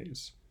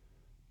MFAs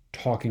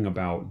talking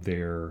about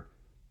their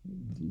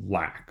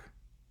lack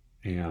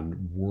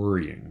and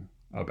worrying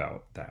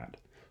about that.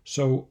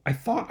 So I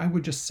thought I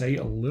would just say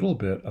a little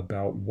bit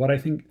about what I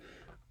think,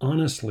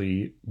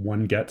 honestly,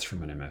 one gets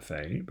from an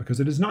MFA, because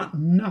it is not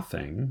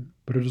nothing,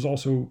 but it is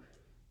also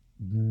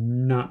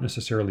not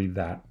necessarily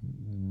that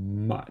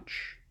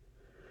much.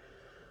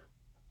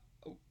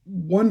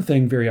 One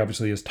thing, very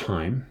obviously, is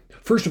time.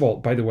 First of all,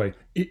 by the way,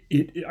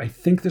 I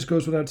think this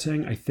goes without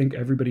saying. I think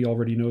everybody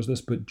already knows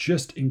this, but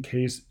just in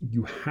case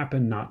you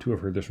happen not to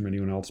have heard this from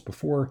anyone else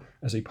before,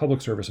 as a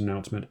public service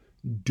announcement,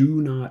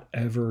 do not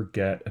ever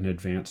get an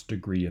advanced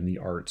degree in the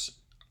arts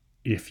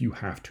if you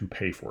have to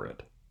pay for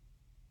it.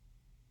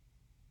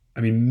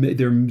 I mean,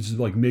 there's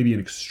like maybe an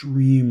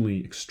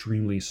extremely,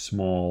 extremely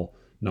small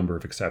number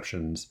of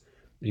exceptions,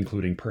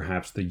 including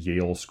perhaps the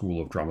Yale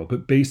School of Drama.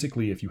 But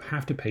basically, if you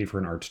have to pay for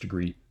an arts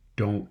degree,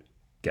 don't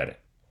get it.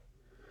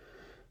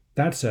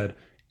 That said,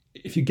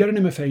 if you get an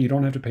MFA, you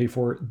don't have to pay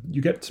for it.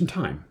 You get some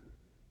time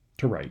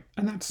to write.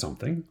 And that's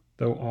something,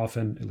 though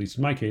often, at least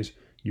in my case,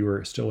 you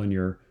are still in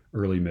your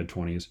early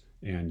mid-20s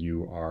and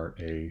you are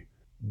a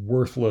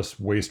worthless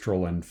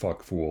wastrel and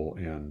fuck fool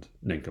and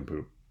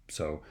nincompoop.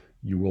 So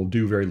you will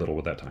do very little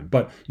with that time.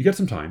 But you get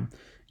some time.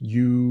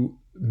 You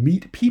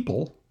meet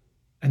people,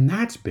 and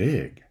that's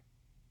big.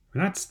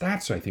 That's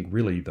I think,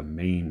 really the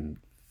main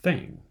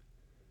thing.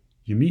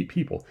 You meet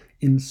people.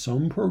 In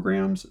some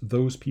programs,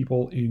 those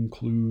people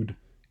include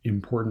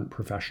important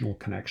professional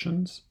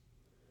connections.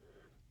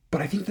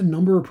 But I think the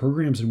number of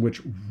programs in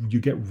which you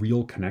get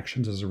real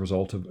connections as a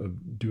result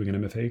of doing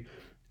an MFA,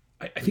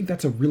 I think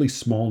that's a really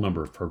small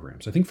number of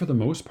programs. I think for the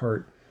most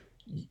part,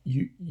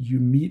 you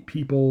meet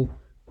people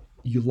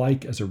you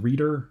like as a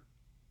reader,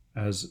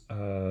 as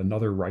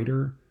another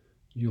writer.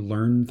 You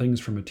learn things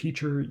from a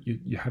teacher.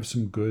 You have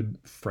some good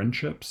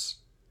friendships.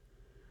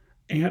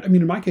 And I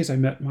mean, in my case, I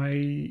met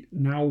my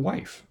now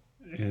wife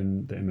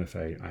in the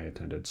MFA I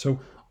attended. So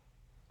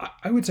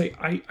I would say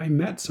I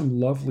met some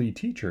lovely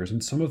teachers,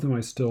 and some of them I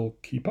still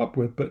keep up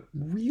with, but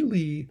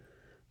really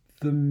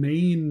the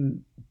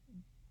main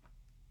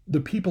the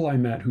people I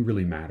met who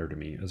really matter to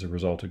me as a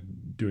result of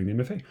doing the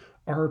MFA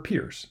are our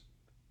peers.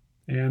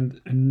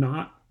 And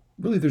not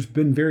really, there's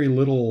been very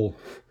little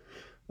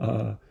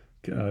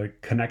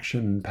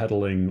connection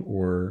peddling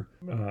or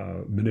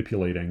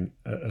manipulating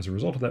as a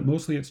result of that.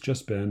 Mostly it's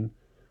just been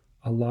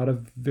a lot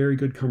of very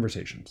good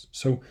conversations.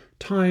 So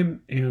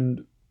time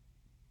and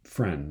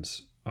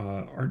friends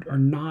are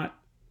not,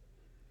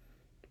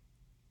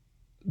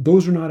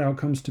 those are not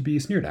outcomes to be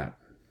sneered at,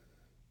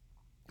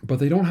 but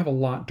they don't have a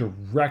lot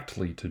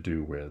directly to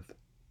do with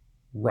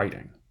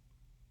writing.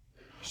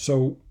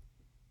 So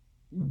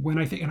when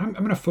I think, and I'm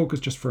going to focus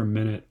just for a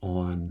minute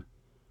on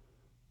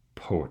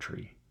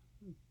poetry,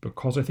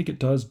 because I think it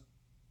does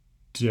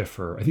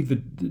differ. I think the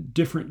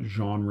different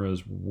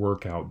genres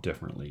work out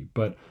differently.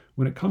 But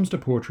when it comes to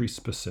poetry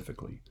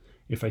specifically,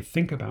 if I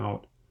think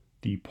about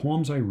the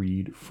poems I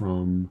read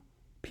from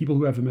people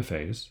who have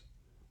MFAs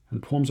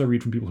and the poems I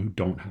read from people who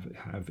don't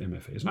have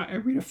MFAs, and I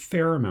read a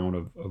fair amount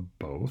of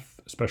both,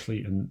 especially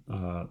in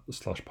the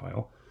slush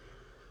pile,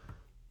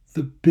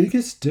 the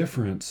biggest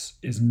difference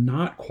is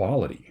not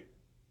quality.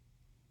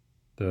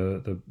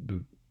 The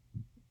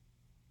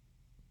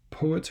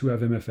poets who have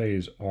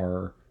MFAs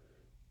are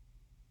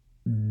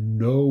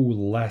no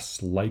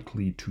less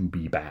likely to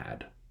be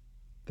bad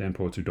than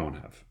poets who don't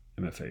have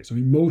MFAs. I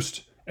mean,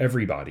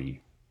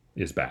 everybody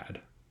is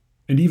bad.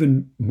 And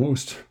even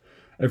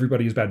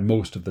everybody is bad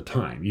most of the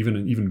time.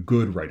 Even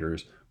good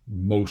writers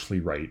mostly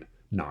write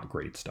not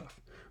great stuff.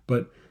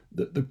 But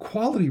the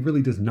quality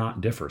really does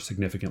not differ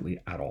significantly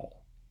at all.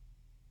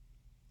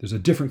 There's a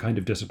different kind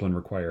of discipline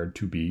required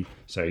to be,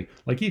 say,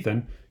 like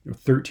Ethan,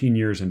 13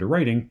 years into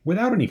writing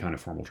without any kind of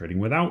formal training,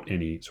 without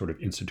any sort of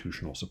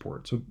institutional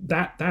support. So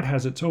that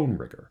has its own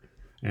rigor.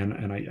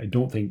 And I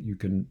don't think you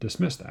can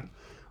dismiss that.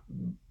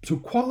 So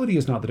quality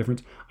is not the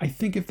difference. I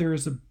think if there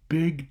is a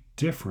big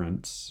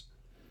difference,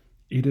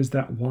 it is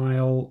that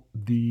while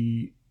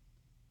the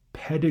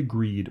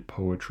pedigreed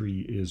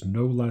poetry is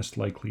no less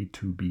likely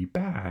to be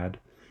bad,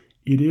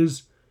 it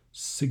is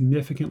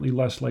significantly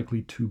less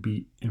likely to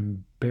be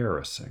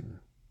embarrassing.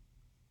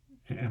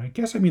 And I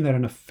guess I mean that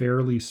in a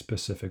fairly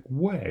specific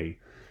way,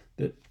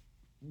 that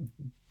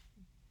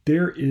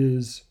there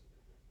is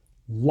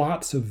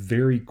lots of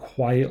very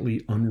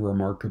quietly,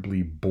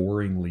 unremarkably,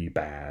 boringly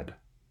bad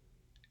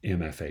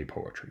MFA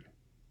poetry.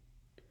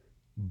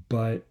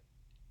 But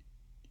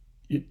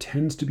it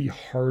tends to be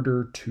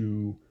harder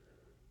to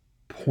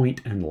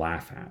point and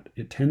laugh at.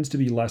 It tends to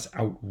be less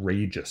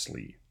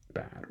outrageously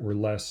bad or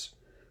less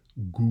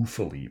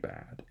goofily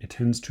bad. It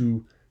tends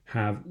to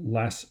have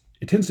less,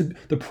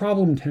 the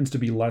problem tends to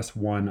be less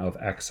one of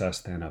excess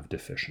than of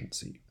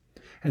deficiency.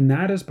 And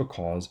that is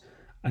because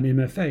an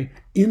MFA,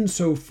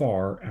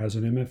 insofar as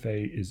an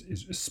MFA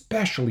is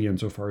especially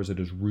insofar as it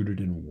is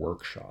rooted in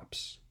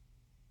workshops,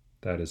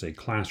 that is a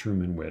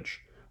classroom in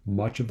which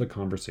much of the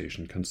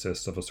conversation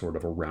consists of a sort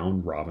of a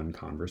round-robin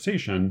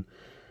conversation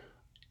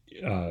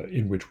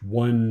in which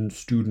one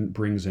student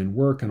brings in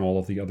work and all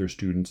of the other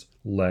students,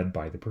 led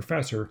by the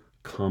professor,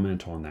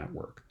 comment on that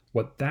work.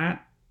 What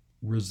that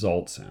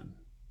results in,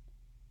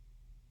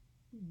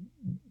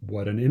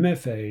 what an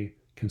MFA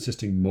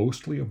consisting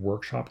mostly of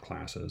workshop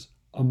classes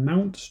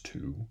amounts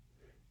to,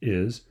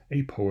 is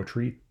a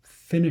poetry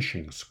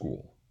finishing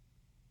school.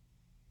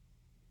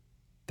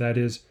 That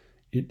is,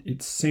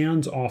 it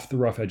sands off the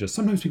rough edges.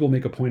 Sometimes people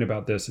make a point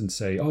about this and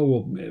say, oh,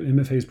 well,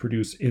 MFAs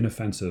produce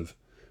inoffensive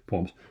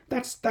poems.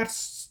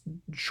 That's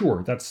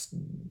sure, that's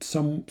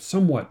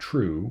somewhat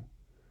true,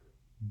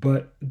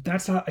 but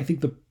that's not, I think,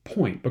 the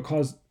point,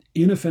 because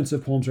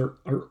inoffensive poems or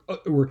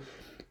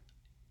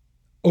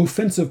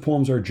offensive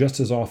poems are just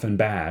as often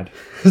bad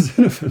as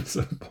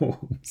inoffensive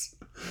poems.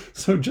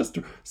 So just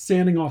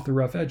sanding off the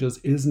rough edges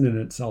isn't in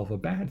itself a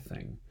bad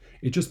thing.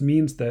 It just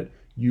means that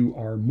you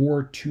are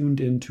more tuned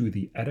into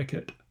the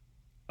etiquette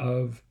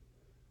of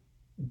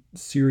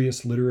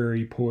serious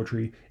literary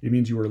poetry. It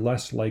means you are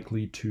less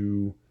likely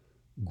to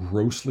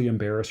grossly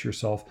embarrass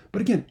yourself.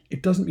 But again,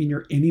 it doesn't mean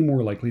you're any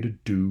more likely to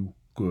do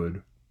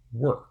good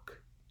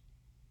work.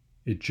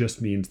 It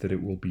just means that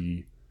it will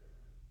be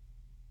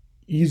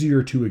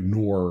easier to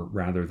ignore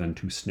rather than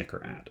to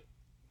snicker at,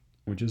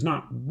 which is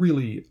not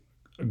really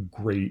a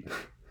great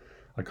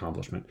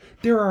accomplishment.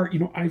 There are,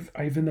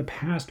 I've in the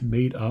past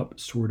made up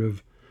sort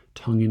of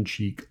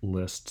tongue-in-cheek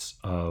lists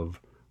of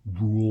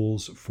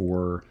rules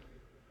for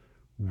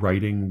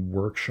writing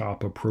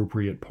workshop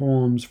appropriate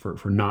poems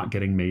for not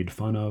getting made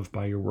fun of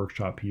by your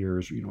workshop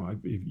peers.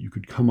 If you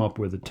could come up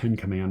with the 10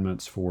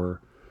 commandments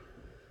for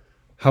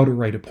how to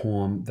write a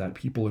poem that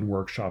people in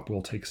workshop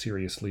will take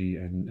seriously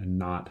and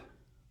not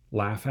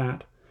laugh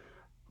at.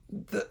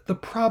 The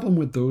problem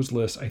with those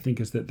lists, I think,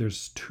 is that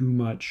there's too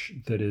much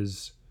that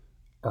is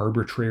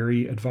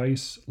arbitrary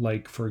advice.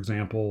 Like, for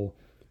example,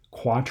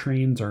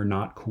 quatrains are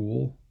not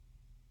cool.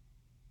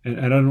 And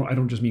I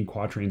don't just mean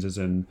quatrains as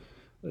in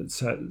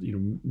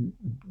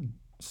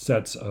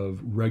sets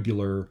of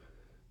regular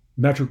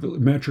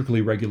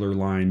metrically regular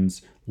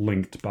lines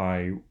linked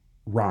by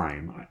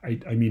rhyme.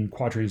 I mean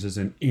quatrains as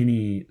in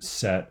any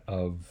set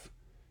of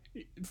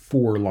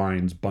 4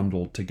 lines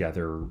bundled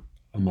together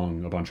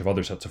among a bunch of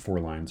other sets of 4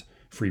 lines,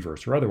 free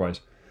verse or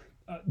otherwise,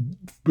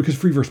 because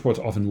free verse poets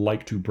often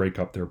like to break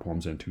up their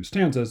poems into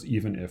stanzas,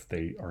 even if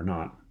they are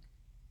not,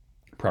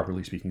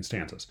 properly speaking,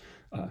 stanzas.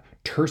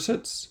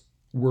 Tercets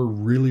were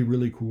really,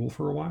 really cool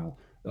for a while.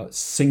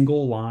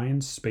 Single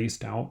lines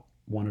spaced out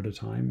one at a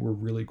time were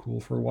really cool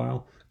for a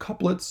while.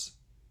 Couplets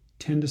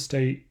tend to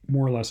stay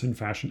more or less in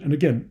fashion. And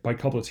again, by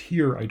couplets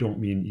here, I don't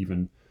mean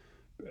even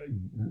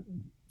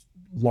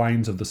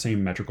lines of the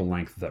same metrical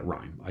length that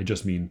rhyme. I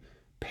just mean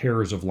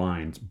pairs of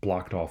lines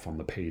blocked off on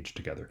the page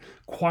together.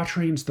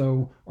 Quatrains,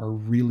 though, are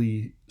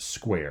really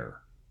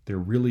square. They're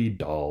really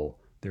dull.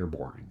 They're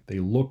boring. They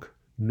look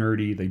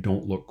nerdy. They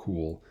don't look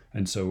cool.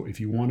 And so if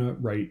you want to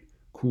write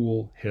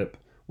cool, hip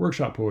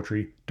workshop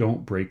poetry,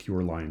 don't break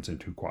your lines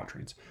into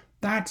quatrains.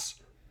 That's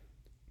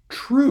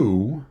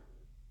true,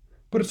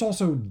 but it's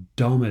also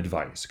dumb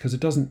advice because it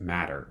doesn't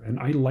matter. And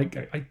I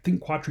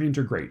think quatrains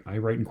are great. I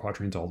write in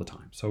quatrains all the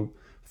time. So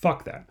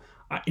fuck that.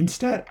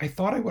 Instead, I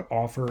thought I would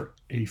offer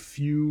a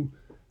few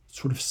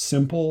sort of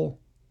simple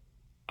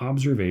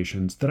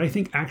observations that I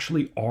think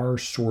actually are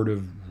sort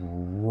of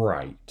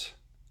right.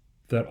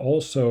 That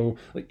also,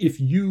 like, if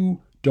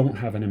you don't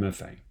have an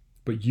MFA,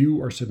 but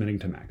you are submitting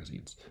to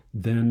magazines,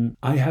 then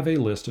I have a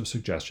list of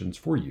suggestions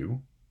for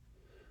you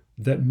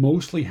that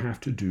mostly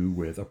have to do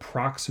with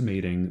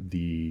approximating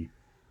the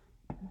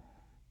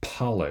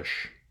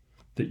polish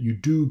that you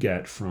do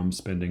get from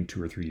spending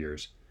 2 or 3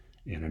 years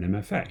in an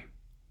MFA.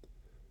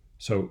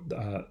 So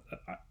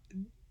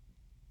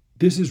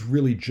this is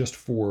really just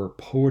for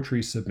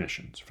poetry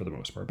submissions for the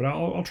most part, but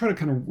I'll try to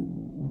kind of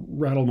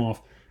rattle them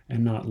off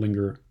and not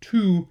linger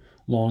too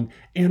long.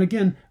 And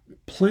again,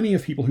 plenty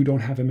of people who don't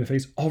have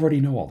MFAs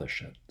already know all this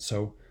shit.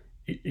 So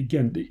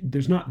again,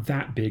 there's not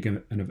that big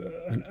an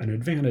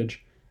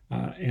advantage.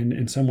 And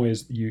in some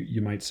ways,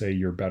 you might say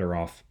you're better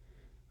off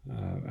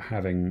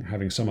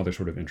having some other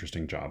sort of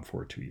interesting job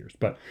for 2 years.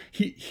 But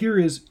here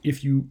is,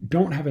 if you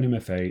don't have an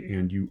MFA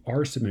and you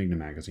are submitting to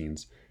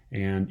magazines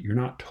and you're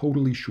not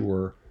totally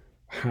sure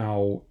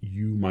how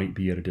you might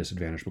be at a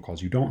disadvantage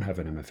because you don't have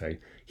an MFA,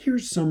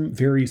 here's some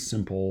very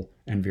simple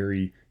and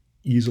very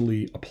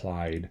easily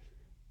applied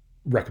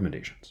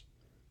recommendations.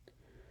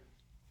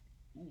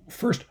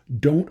 First,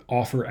 don't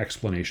offer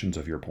explanations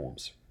of your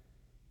poems.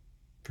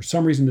 For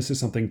some reason, this is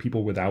something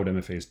people without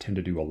MFAs tend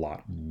to do a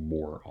lot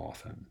more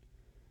often.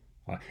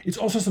 It's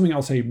also something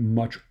I'll say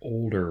much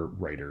older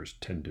writers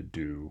tend to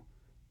do,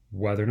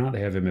 whether or not they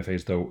have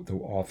MFAs, though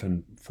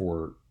often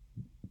for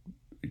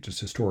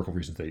just historical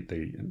reasons.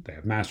 They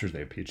have masters, they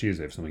have PhDs,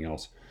 they have something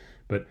else.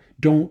 But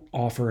don't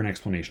offer an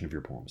explanation of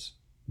your poems.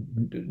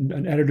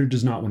 An editor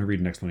does not want to read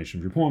an explanation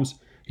of your poems.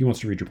 He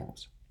wants to read your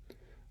poems.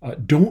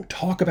 Don't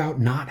talk about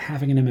not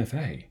having an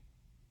MFA.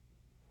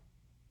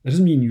 That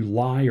doesn't mean you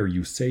lie or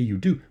you say you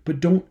do, but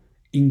don't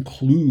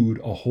include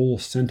a whole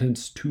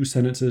sentence, 2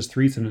 sentences,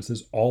 3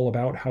 sentences, all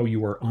about how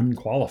you are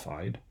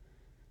unqualified.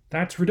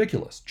 That's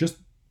ridiculous. Just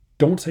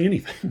don't say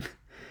anything.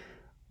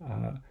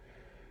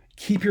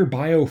 Keep your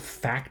bio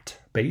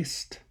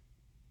fact-based.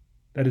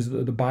 That is,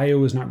 the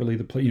bio is not really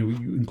the place. You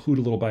include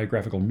a little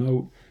biographical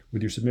note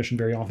with your submission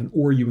very often,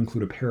 or you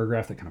include a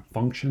paragraph that kind of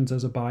functions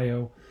as a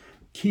bio.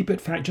 Keep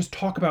it fact. Just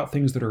talk about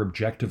things that are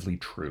objectively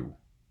true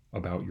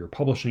about your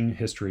publishing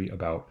history,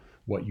 about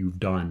what you've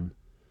done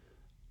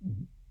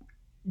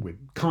with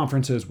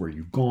conferences, where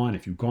you've gone,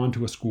 if you've gone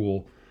to a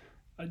school.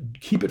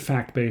 Keep it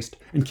fact-based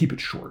and keep it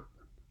short.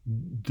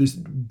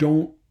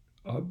 Don't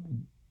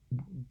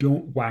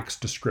wax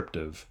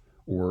descriptive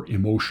or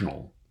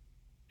emotional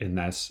in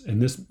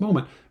this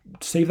moment.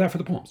 Save that for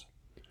the poems.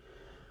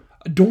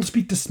 Don't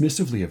speak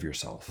dismissively of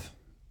yourself.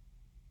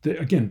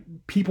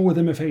 Again, people with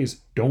MFAs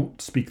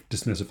don't speak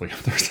dismissively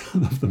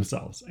of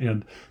themselves,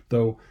 and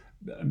though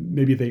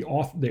maybe they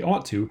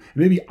ought to,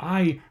 maybe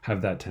I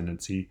have that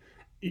tendency,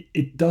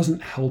 it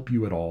doesn't help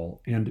you at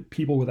all. And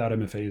people without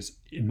MFAs,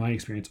 in my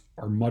experience,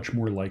 are much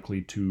more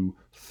likely to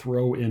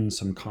throw in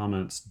some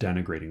comments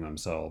denigrating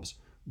themselves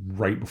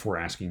right before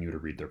asking you to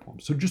read their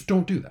poems. So just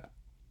don't do that.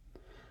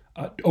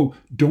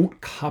 Don't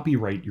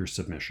copyright your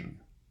submission.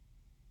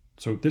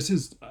 So this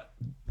is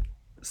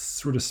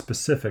sort of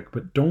specific,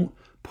 but don't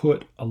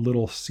put a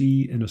little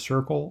C in a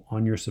circle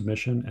on your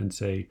submission and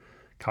say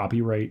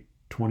copyright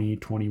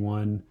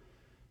 2021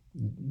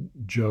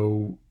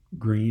 Joe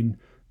Green.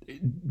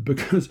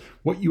 Because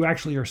what you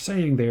actually are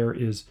saying there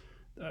is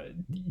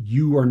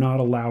you are not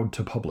allowed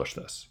to publish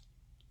this,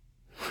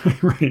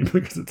 right?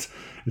 Because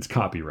it's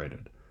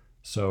copyrighted.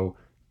 So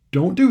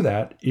don't do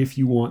that if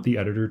you want the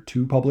editor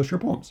to publish your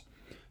poems.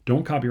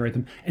 Don't copyright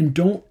them, and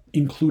don't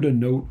include a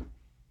note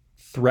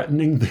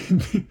threatening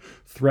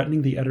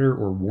threatening the editor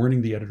or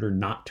warning the editor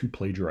not to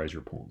plagiarize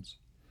your poems.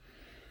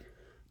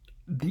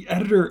 The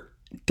editor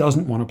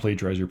doesn't want to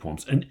plagiarize your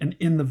poems, and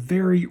in the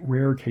very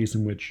rare case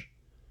in which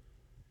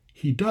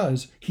he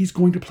does, he's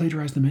going to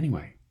plagiarize them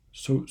anyway.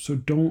 So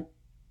don't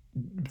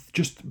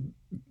just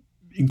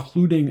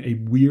including a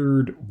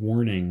weird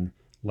warning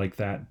like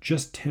that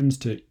just tends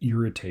to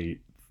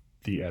irritate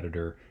the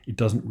editor. It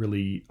doesn't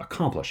really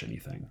accomplish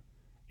anything.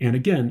 And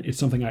again, it's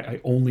something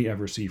I only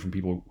ever see from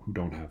people who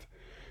don't have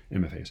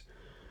MFAs.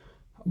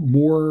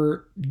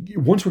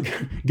 Once we're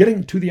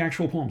getting to the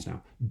actual poems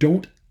now,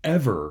 don't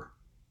ever,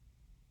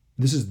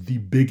 this is the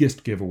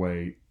biggest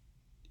giveaway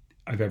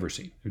I've ever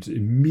seen. It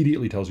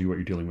immediately tells you what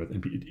you're dealing with.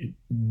 And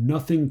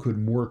nothing could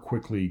more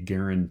quickly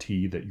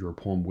guarantee that your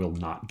poem will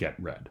not get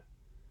read.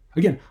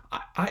 Again,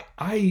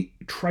 I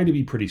try to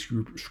be pretty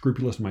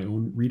scrupulous in my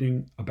own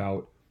reading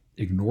about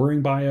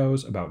ignoring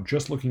bios, about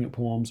just looking at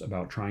poems,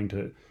 about trying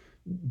to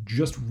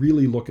just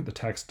really look at the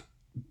text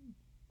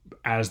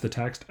as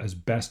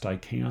best I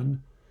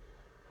can.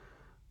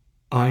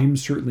 I'm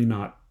certainly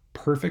not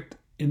perfect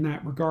in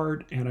that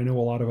regard, and I know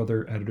a lot of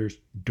other editors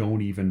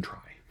don't even try.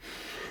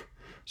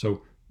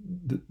 So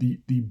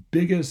the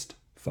biggest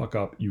fuck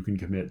up you can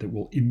commit that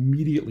will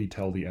immediately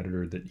tell the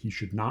editor that he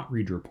should not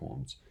read your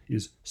poems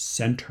is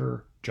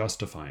center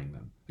justifying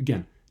them.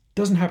 Again,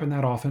 doesn't happen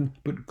that often,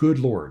 but good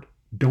Lord,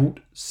 don't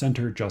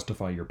center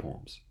justify your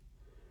poems.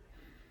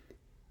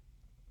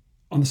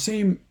 On the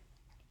same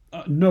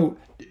note,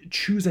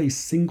 choose a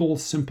single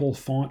simple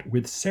font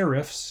with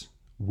serifs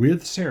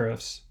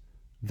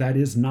that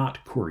is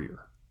not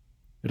Courier.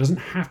 It doesn't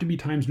have to be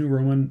Times New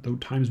Roman, though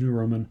Times New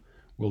Roman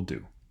will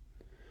do.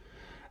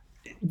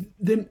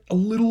 Then a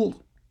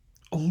little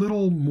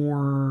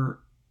more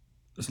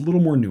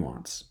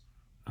nuance,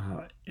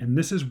 and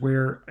this is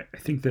where I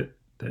think that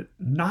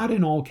not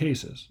in all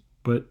cases,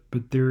 but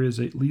there is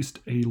at least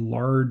a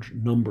large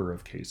number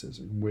of cases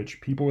in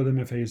which people with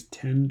MFAs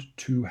tend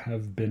to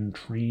have been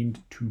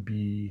trained to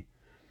be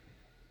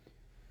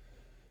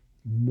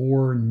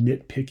more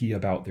nitpicky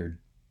about their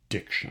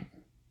diction.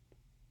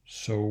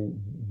 So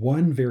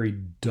one very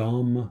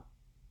dumb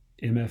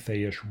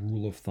MFA-ish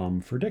rule of thumb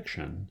for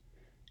diction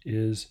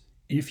is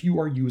if you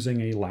are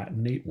using a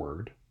Latinate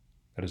word,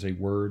 that is a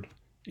word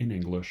in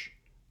English,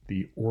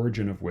 the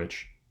origin of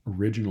which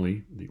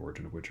originally,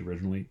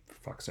 for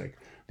fuck's sake,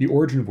 the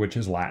origin of which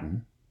is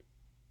Latin,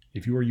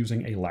 if you are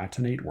using a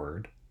Latinate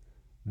word,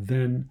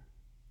 then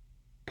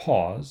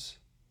pause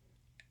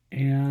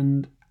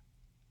and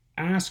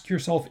ask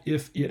yourself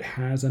if it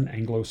has an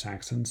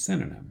Anglo-Saxon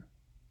synonym.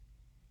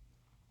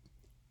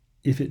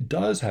 If it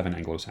does have an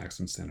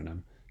Anglo-Saxon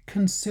synonym,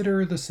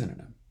 consider the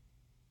synonym.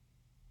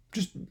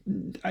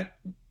 I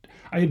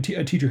had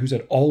a teacher who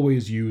said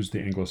always use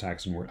the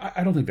Anglo-Saxon word.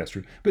 I don't think that's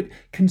true, but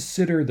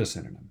consider the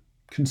synonym.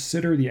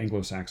 Consider the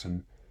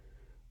Anglo-Saxon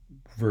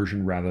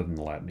version rather than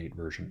the Latinate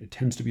version. It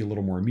tends to be a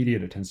little more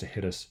immediate. It tends to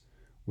hit us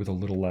with a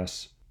little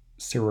less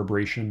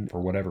cerebration for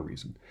whatever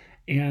reason.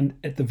 And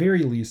at the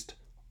very least,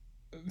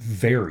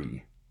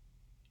 vary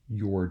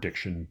your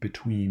diction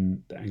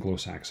between the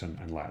Anglo-Saxon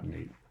and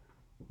Latinate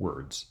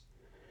words.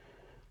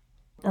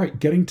 All right,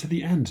 getting to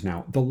the end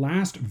now. The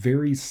last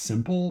very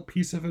simple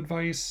piece of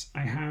advice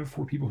I have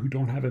for people who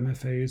don't have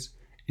MFAs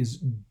is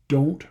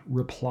don't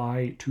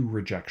reply to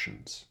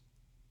rejections.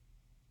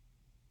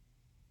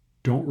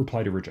 Don't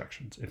reply to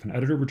rejections. If an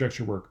editor rejects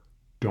your work,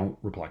 don't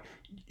reply.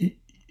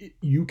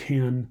 You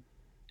can,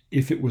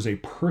 if it was a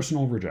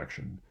personal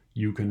rejection,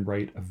 you can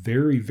write a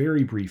very,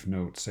 very brief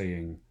note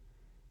saying,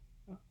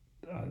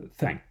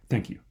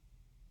 thank you.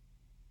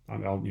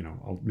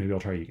 Maybe I'll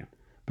try again.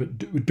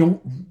 But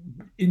don't,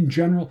 in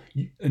general,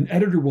 an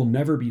editor will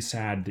never be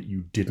sad that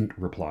you didn't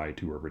reply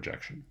to a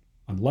rejection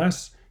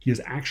unless he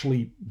has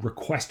actually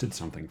requested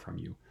something from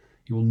you.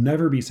 He will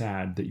never be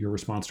sad that your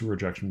response to a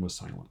rejection was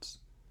silence.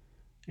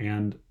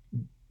 And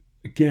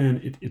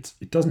again,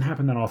 it doesn't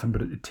happen that often,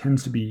 but it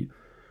tends to be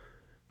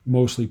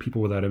mostly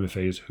people without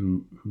MFAs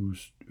who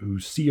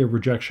see a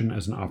rejection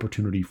as an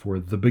opportunity for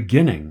the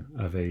beginning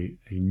of a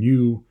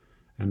new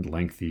and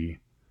lengthy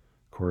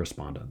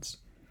correspondence.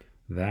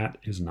 That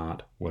is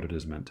not what it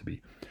is meant to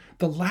be.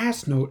 The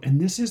last note, and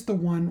this is the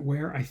one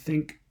where I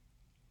think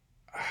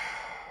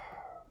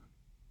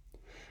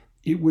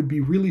it would be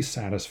really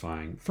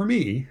satisfying for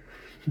me,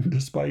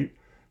 despite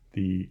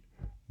the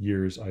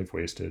years I've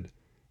wasted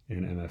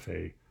in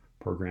MFA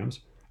programs,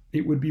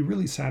 it would be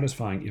really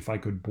satisfying if I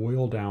could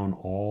boil down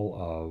all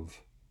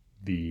of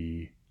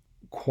the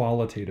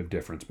qualitative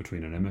difference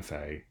between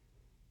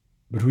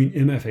between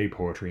MFA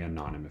poetry and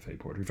non-MFA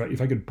poetry.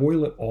 If I could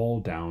boil it all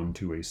down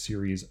to a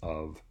series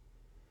of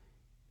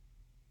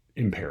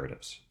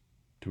imperatives,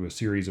 to a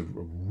series of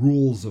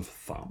rules of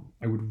thumb,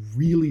 I would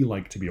really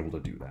like to be able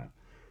to do that.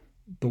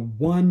 the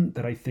one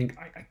that I think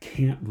I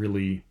can't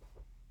really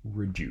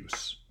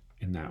reduce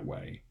in that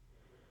way,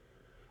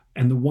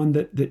 and the one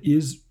that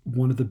is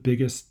one of the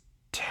biggest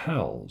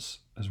tells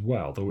as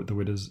well, though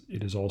it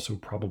is also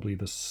probably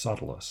the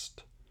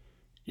subtlest,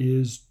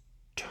 is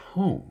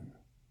tone.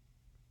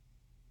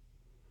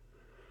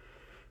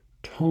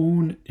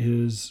 Tone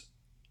is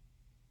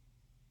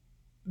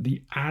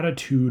the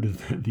attitude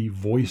that the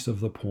voice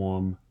of the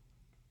poem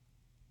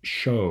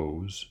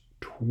shows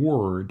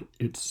toward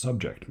its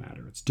subject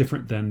matter. It's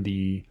different than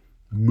the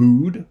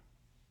mood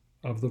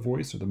of the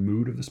voice or the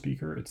mood of the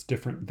speaker. It's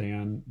different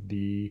than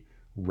the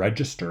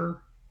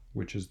register,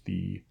 which is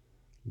the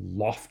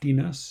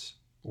loftiness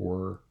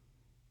or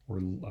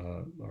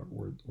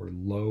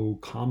low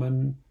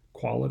common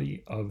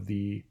quality of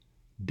the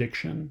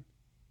diction,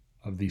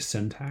 of the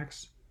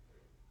syntax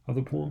of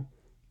the poem.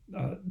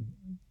 Uh,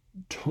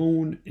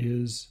 Tone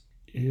is,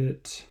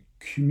 it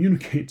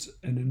communicates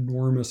an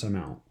enormous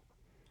amount.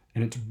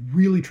 And it's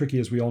really tricky,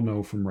 as we all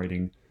know from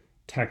writing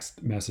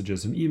text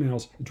messages and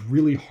emails. It's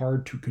really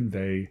hard to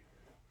convey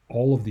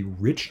all of the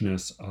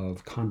richness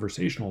of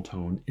conversational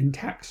tone in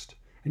text.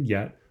 And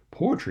yet,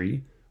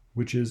 poetry,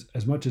 which is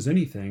as much as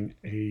anything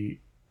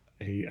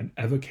an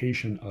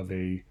evocation of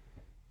a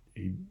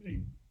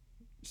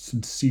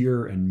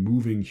sincere and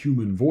moving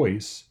human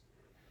voice,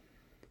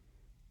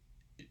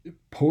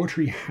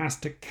 poetry has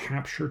to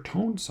capture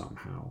tone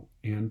somehow.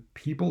 And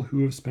people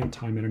who have spent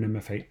time in an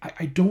MFA,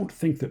 I don't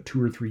think that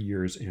 2 or 3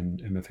 years in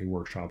MFA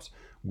workshops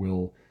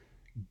will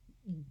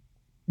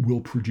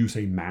produce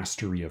a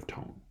mastery of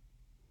tone.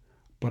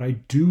 But I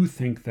do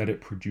think that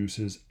it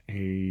produces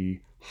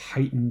a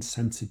heightened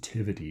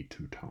sensitivity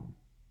to tone.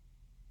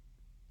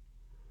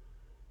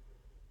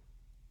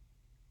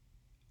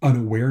 An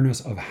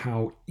awareness of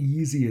how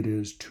easy it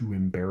is to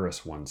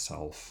embarrass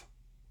oneself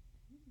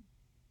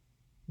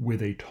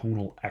with a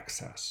tonal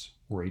excess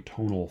or a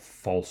tonal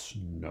false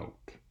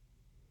note.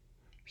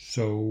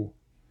 So,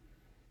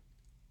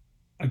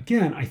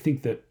 again, I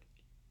think that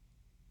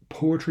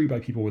poetry by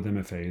people with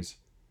MFAs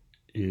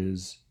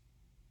is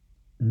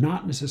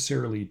not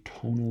necessarily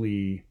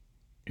tonally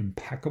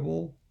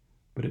impeccable,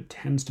 but it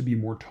tends to be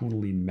more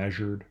tonally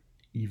measured,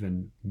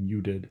 even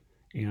muted,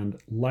 and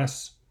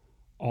less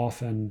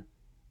often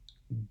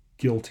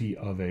guilty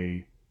of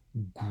a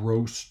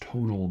gross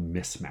tonal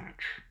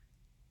mismatch,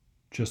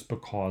 just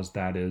because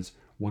that is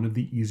one of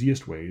the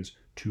easiest ways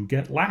to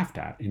get laughed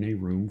at in a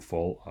room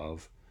full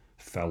of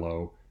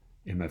fellow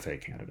MFA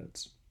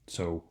candidates.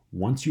 So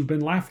once you've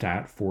been laughed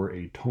at for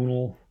a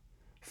tonal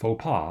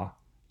faux pas,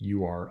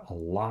 you are a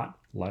lot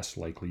less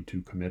likely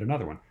to commit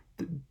another one.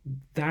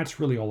 That's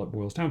really all it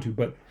boils down to.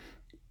 But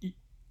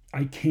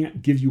I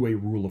can't give you a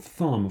rule of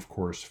thumb, of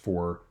course,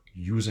 for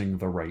using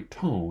the right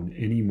tone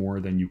any more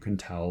than you can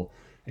tell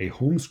a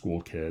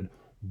homeschool kid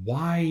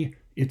why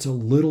it's a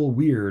little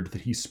weird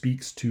that he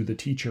speaks to the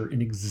teacher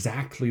in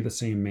exactly the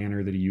same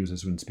manner that he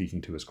uses when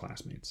speaking to his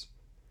classmates.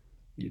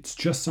 It's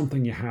just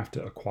something you have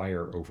to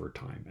acquire over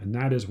time. And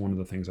that is one of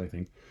the things I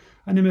think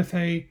an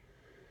MFA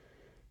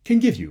can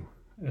give you,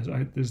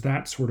 is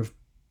that sort of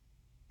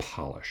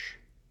polish.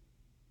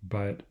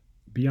 But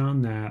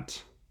beyond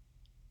that,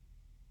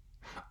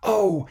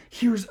 oh,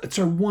 here's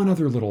one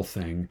other little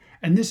thing.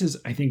 And this is,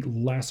 I think,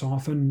 less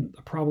often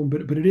a problem,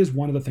 but it is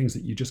one of the things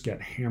that you just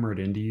get hammered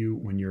into you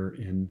when you're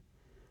in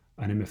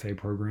an MFA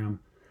program.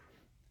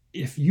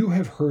 If you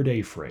have heard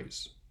a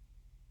phrase,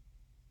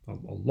 a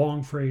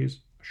long phrase,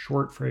 a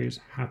short phrase,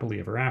 happily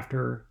ever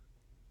after,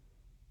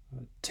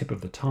 a tip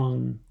of the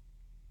tongue,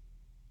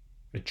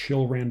 a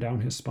chill ran down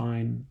his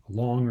spine, a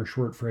long or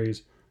short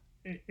phrase,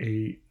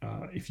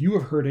 if you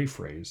have heard a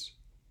phrase,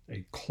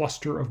 a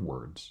cluster of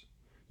words,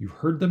 you've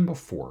heard them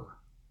before.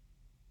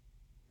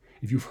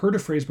 If you've heard a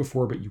phrase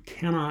before, but you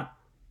cannot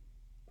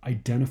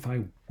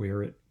identify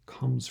where it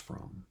comes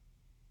from,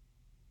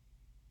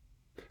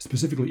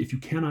 specifically, if you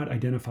cannot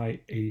identify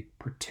a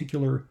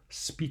particular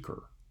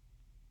speaker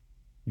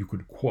you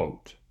could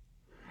quote,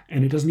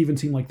 and it doesn't even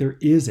seem like there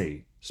is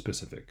a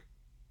specific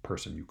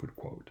person you could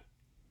quote.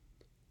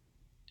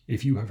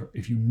 If you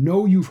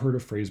know you've heard a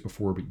phrase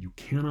before, but you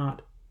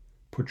cannot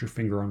put your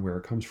finger on where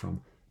it comes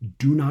from,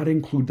 do not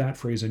include that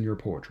phrase in your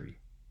poetry.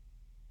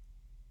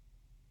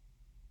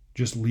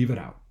 Just leave it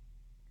out.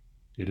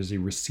 It is a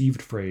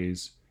received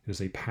phrase. It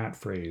is a pat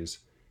phrase.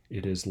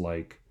 It is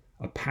like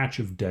a patch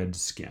of dead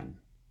skin.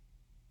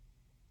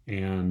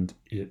 And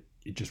it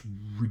just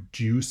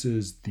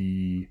reduces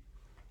the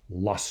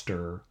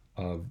luster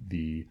of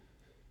the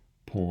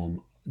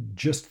poem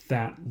just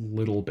that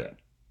little bit.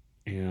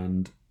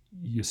 And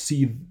you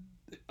see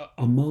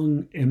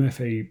among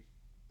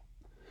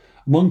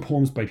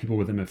poems by people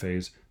with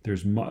MFAs,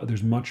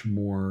 there's much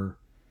more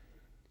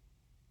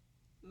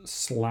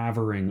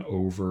slavering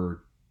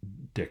over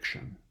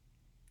diction.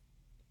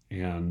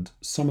 And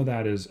some of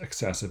that is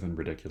excessive and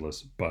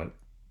ridiculous, but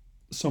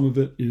some of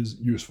it is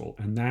useful.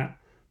 And that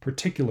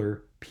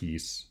particular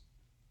piece,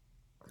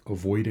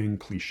 avoiding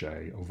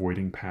cliche,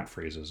 avoiding pat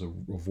phrases,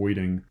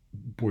 avoiding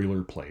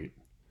boilerplate,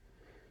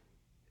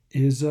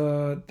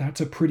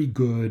 that's a pretty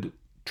good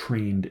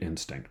trained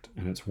instinct,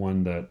 and it's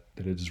one that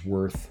it is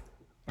worth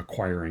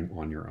acquiring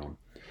on your own.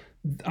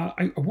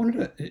 I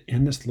wanted to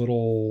end this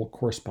little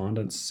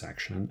correspondence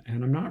section,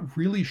 and I'm not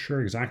really sure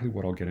exactly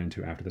what I'll get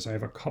into after this. I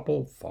have a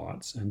couple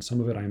thoughts, and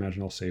some of it I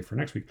imagine I'll save for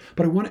next week.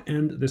 But I want to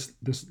end this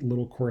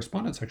little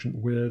correspondence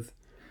section with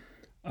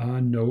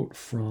a note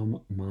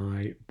from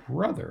my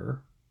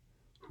brother,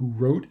 who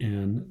wrote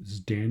in. This is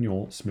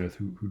Daniel Smith,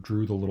 who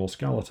drew the little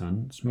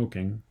skeleton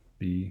smoking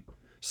the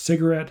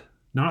cigarette,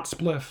 not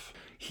spliff.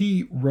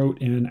 He wrote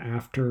in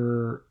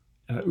after.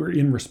 Or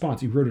in response,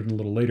 he wrote it a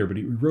little later, but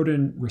he wrote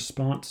in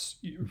response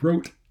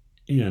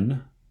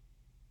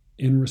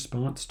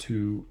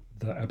to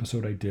the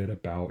episode I did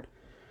about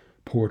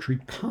poetry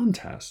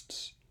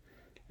contests.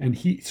 And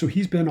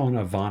he's been on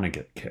a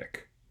Vonnegut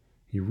kick.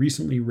 He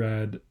recently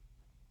read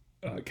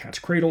Cat's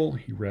Cradle,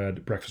 he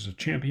read Breakfast of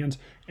Champions,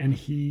 and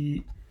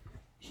he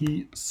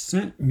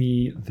sent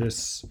me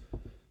this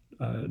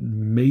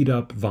made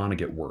up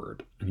Vonnegut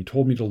word, and he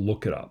told me to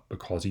look it up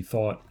because he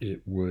thought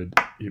it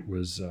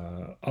was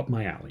up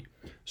my alley.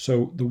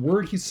 So the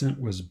word he sent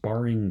was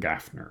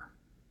Barring-Gaffner,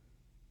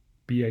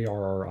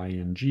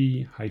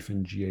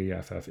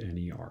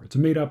 BARRING-GAFFNER. It's a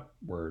made up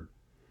word.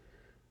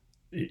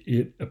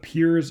 It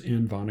appears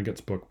in Vonnegut's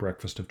book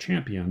Breakfast of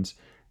Champions,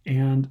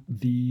 and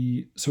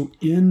so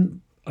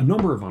in a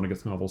number of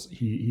Vonnegut's novels,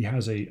 he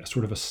has a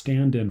sort of a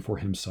stand-in for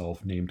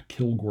himself named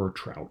Kilgore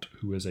Trout,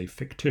 who is a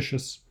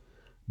fictitious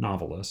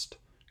novelist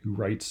who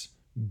writes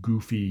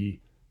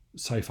goofy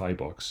sci-fi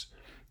books.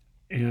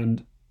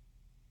 And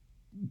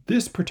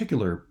this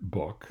particular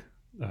book,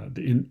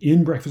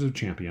 in Breakfast of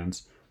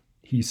Champions,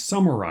 he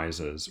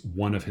summarizes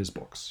one of his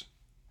books.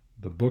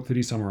 The book that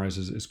he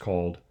summarizes is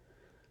called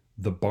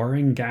The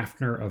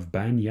Barring-Gaffner of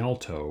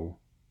Banyalto,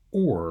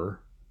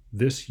 or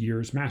This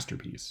Year's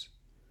Masterpiece.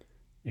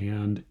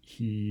 And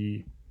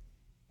he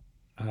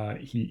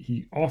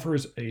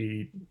offers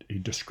a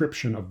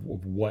description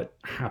of what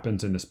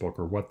happens in this book,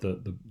 or what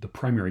the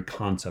primary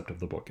concept of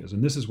the book is.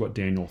 And this is what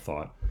Daniel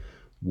thought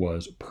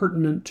was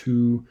pertinent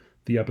to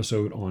the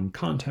episode on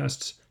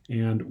contests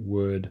and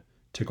would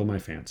tickle my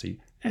fancy.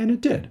 And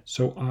it did.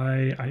 So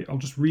I'll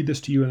just read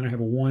this to you, and I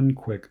have one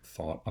quick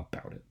thought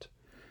about it.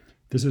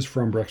 This is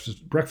from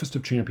Breakfast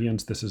of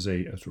Champions. This is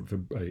a sort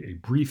of a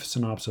brief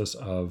synopsis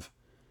of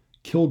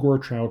Kilgore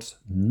Trout's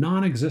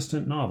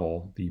non-existent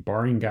novel, The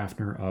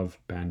Barring-Gaffner of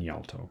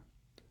Banyalto.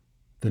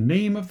 The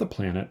name of the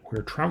planet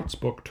where Trout's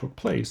book took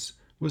place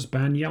was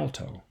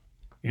Banyalto,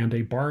 and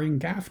a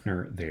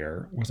Barring-Gaffner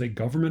there was a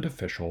government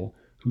official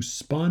who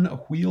spun a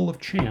wheel of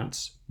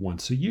chance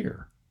once a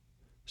year.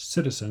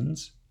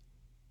 Citizens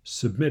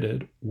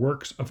submitted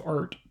works of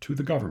art to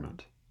the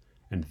government,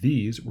 and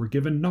these were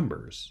given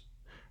numbers,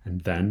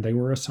 and then they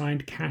were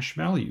assigned cash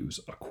values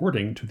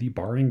according to the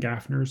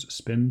Barring-Gaffner's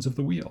spins of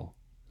the wheel.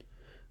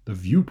 The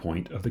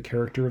viewpoint of the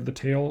character of the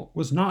tale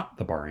was not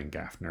the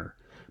Barring-Gaffner,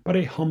 but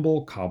a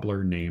humble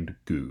cobbler named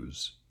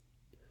Goose.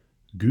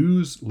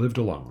 Goose lived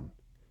alone,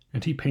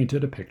 and he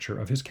painted a picture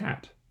of his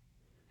cat.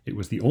 It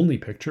was the only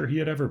picture he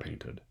had ever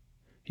painted.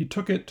 He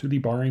took it to the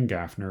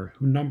Barring-Gaffner,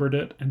 who numbered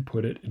it and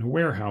put it in a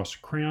warehouse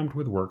crammed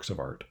with works of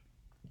art.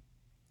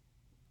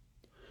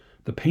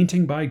 The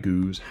painting by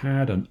Goose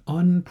had an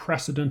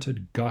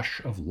unprecedented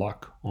gush of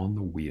luck on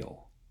the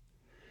wheel.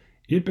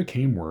 It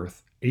became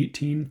worth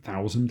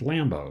 18,000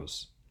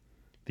 Lambos,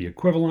 the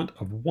equivalent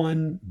of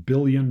 $1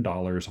 billion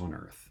on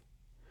Earth.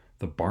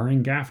 The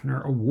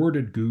Barring-Gaffner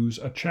awarded Goose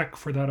a check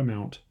for that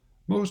amount,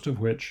 most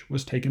of which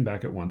was taken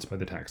back at once by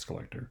the tax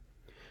collector.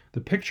 The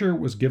picture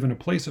was given a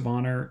place of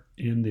honor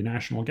in the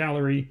National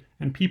Gallery,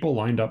 and people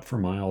lined up for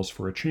miles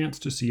for a chance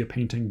to see a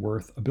painting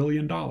worth $1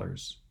 billion.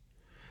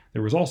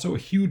 There was also a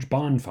huge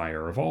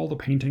bonfire of all the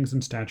paintings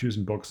and statues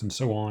and books and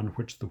so on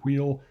which the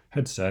wheel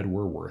had said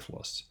were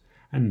worthless.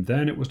 And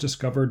then it was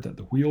discovered that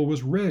the wheel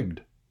was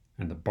rigged,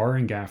 and the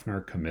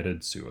Barring-Gaffner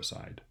committed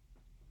suicide.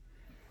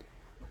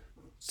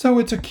 So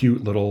it's a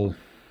cute little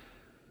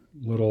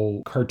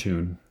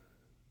cartoon,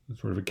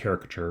 sort of a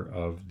caricature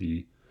of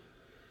the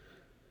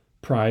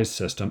prize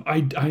system.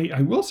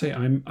 I will say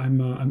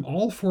I'm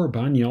all for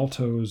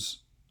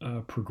Banyalto's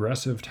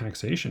progressive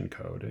taxation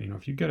code. You know,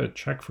 if you get a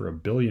check for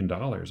 $1 billion,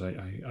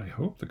 I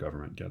hope the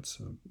government gets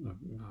a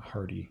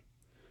hearty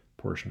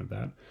portion of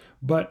that.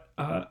 But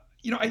I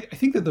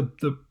think that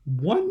the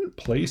one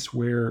place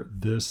where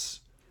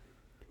this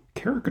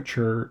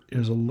caricature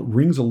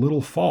rings a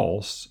little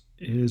false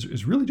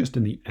is really just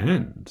in the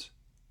end.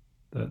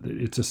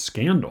 It's a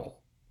scandal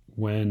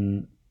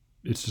when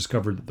it's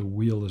discovered that the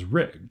wheel is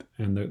rigged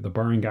and the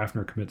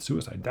Barring-Gaffner commits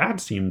suicide.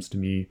 That seems to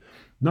me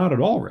not at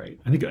all right.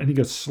 I think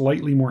a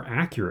slightly more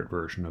accurate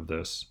version of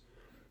this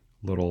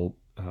little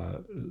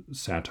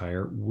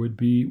satire would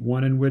be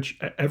one in which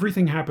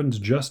everything happens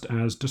just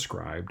as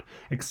described,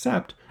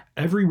 except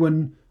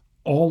everyone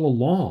all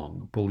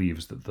along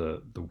believes that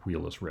the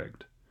wheel is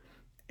rigged.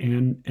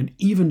 And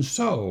even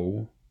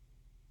so,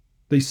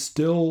 they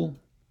still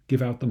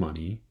give out the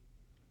money.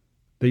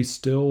 They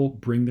still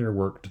bring their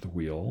work to the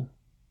wheel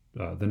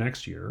the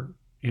next year,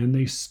 and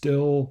they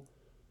still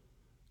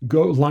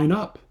go line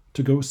up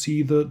to go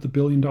see the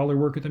billion-dollar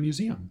work at the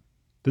museum.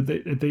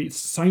 That they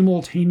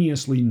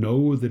simultaneously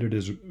know that it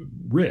is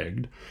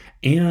rigged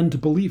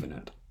and believe in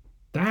it.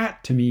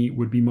 That to me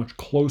would be much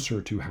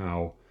closer to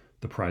how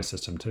the prize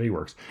system today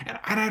works. And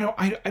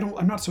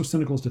I'm not so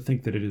cynical as to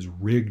think that it is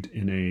rigged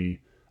in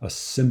a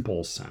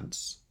simple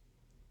sense,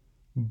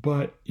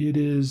 but it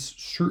is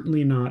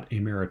certainly not a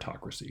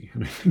meritocracy.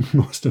 And I think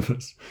most of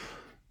us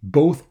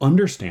both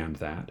understand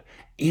that,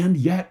 and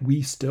yet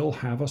we still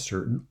have a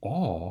certain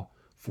awe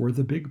for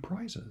the big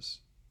prizes.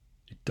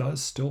 It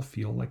does still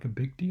feel like a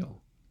big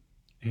deal.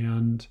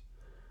 And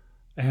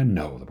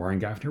no, the Brian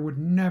Gaffner would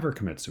never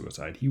commit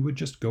suicide. He would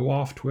just go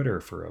off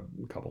Twitter for a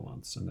couple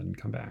months and then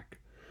come back.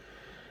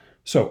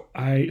 So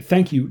I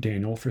thank you,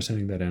 Daniel, for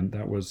sending that in.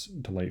 That was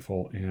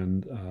delightful.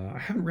 And I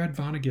haven't read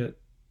Vonnegut.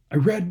 I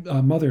read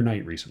Mother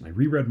Night recently. I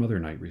reread Mother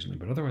Night recently,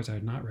 but otherwise I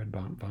had not read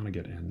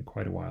Vonnegut in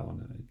quite a while,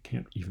 and I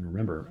can't even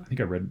remember. I think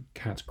I read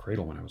Cat's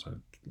Cradle when I was a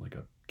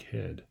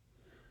kid.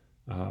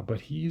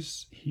 But he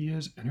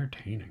is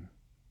entertaining.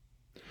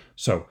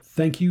 So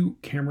thank you,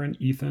 Cameron,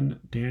 Ethan,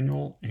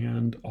 Daniel,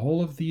 and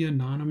all of the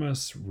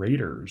anonymous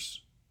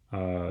raters,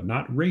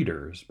 not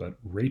raters, but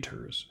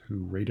raters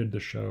who rated the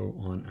show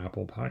on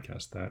Apple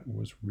Podcasts. That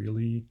was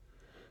really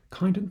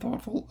kind and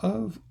thoughtful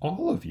of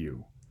all of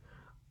you.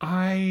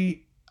 I'm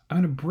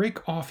going to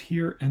break off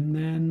here, and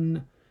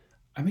then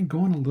I've been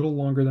going a little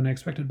longer than I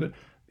expected, but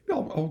maybe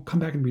I'll come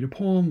back and read a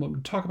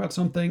poem, talk about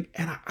something,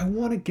 and I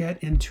want to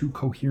get into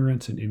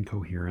coherence and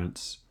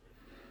incoherence,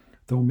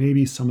 though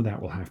maybe some of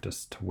that will have to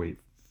wait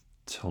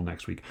till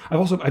next week.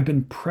 I've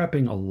been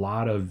prepping a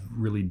lot of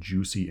really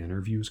juicy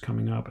interviews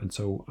coming up, and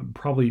so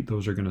probably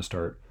those are going to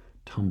start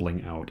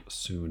tumbling out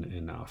soon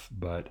enough,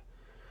 but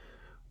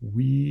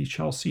we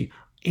shall see.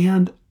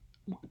 And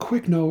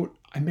quick note,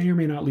 I may or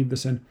may not leave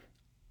this in,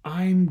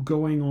 I'm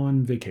going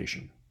on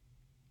vacation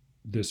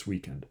this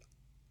weekend.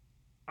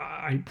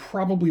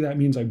 That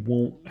means I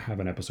won't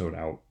have an episode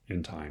out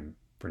in time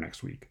for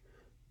next week.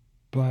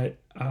 But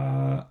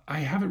I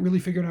haven't really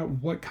figured out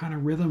what kind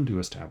of rhythm to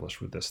establish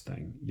with this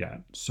thing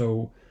yet.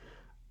 So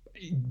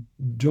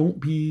don't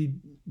be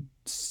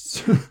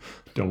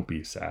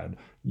sad.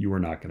 You are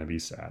not going to be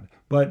sad.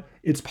 But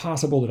it's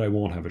possible that I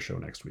won't have a show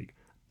next week.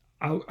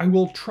 I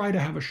will try to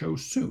have a show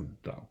soon,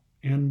 though.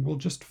 And we'll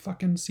just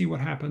fucking see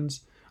what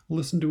happens.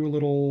 Listen to a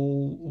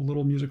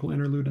little musical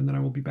interlude, and then I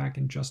will be back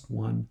in just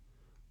one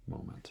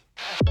moment.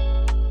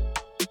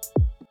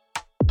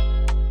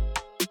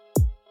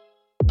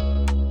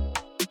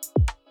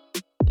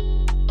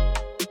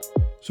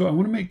 So I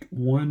want to make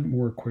one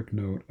more quick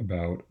note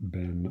about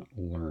Ben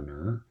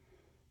Lerner.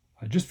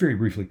 Just very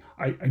briefly,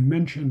 I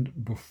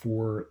mentioned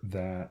before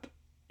that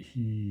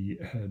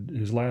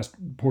his last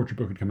poetry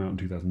book had come out in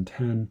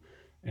 2010,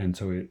 and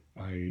so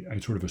I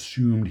sort of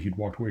assumed he'd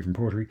walked away from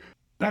poetry.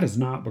 That is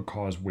not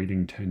because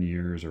waiting 10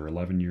 years or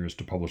 11 years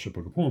to publish a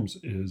book of poems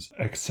is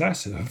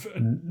excessive,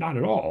 not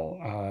at all.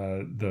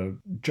 The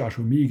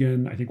Joshua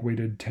Megan, I think,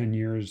 waited 10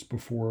 years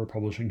before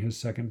publishing his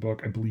second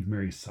book. I believe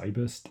Mary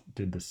Sybist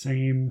did the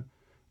same.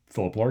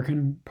 Philip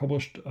Larkin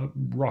published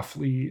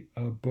roughly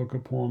a book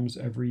of poems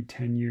every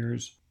 10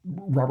 years.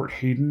 Robert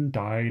Hayden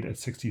died at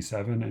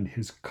 67, and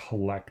his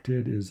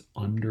collected is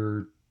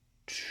under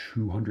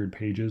 200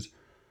 pages.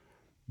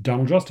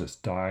 Donald Justice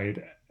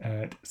died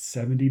at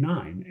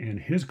 79, and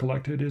his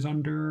collected is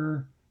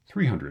under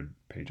 300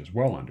 pages,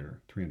 well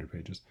under 300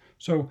 pages.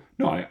 So,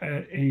 no,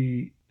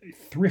 a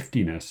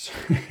thriftiness,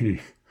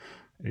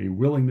 a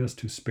willingness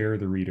to spare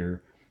the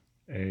reader,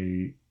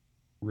 a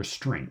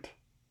restraint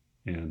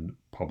in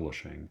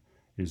publishing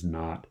is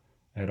not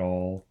at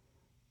all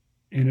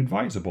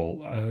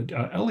inadvisable.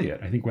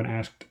 Eliot, I think, when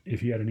asked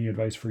if he had any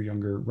advice for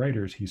younger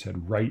writers, he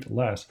said, write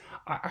less.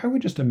 I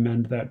would just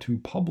amend that to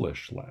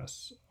publish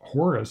less.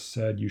 Horace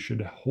said you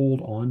should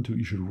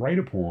you should write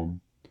a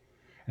poem,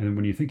 and then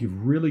when you think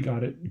you've really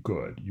got it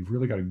good, you've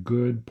really got a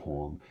good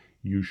poem,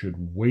 you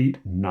should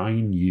wait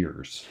 9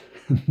 years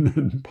and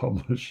then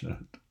publish it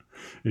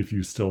if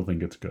you still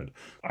think it's good.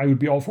 I would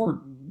be all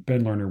for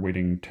Ben Lerner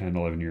waiting 10,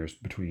 11 years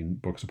between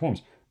books of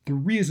poems. The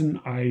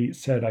reason I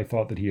said I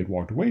thought that he had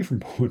walked away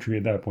from poetry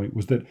at that point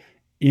was that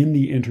in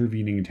the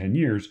intervening 10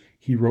 years,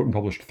 he wrote and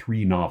published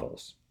 3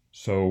 novels.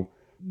 So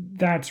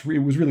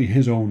it was really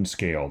his own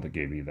scale that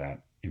gave me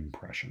that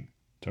impression.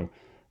 So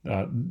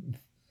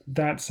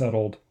that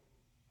settled.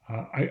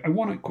 I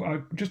want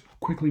to just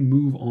quickly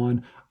move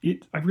on.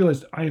 I've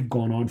realized I have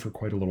gone on for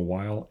quite a little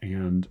while,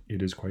 and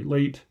it is quite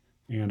late,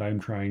 and I'm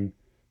trying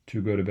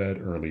to go to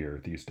bed earlier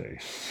these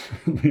days,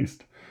 at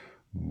least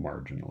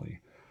marginally.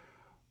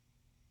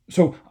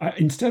 So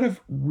instead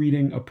of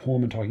reading a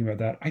poem and talking about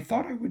that, I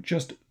thought I would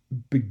just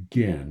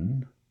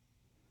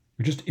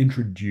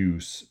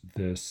introduce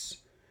this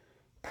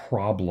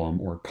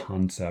problem or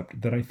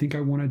concept that I think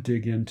I want to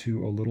dig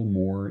into a little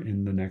more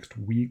in the next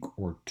week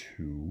or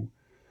two,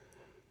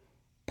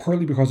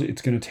 partly because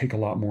it's going to take a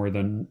lot more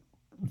than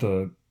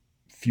the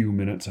few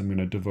minutes I'm going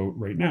to devote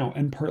right now,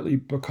 and partly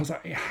because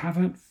I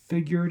haven't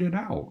figured it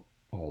out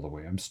all the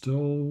way. I'm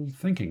still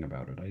thinking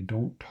about it. I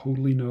don't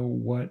totally know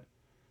what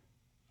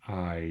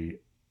I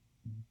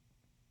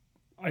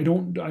I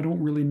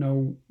don't really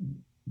know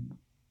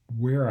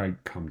where I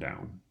come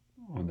down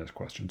on this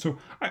question. So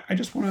I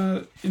just want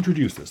to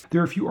introduce this.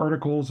 There are a few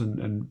articles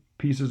and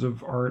pieces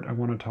of art I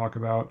want to talk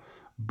about,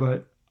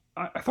 but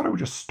I thought I would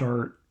just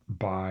start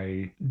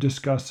by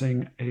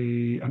discussing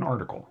an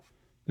article.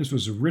 This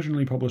was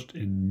originally published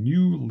in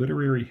New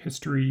Literary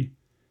History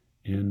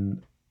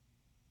in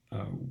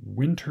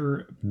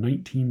winter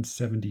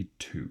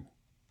 1972.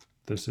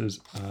 This is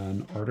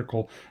an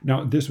article.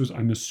 Now,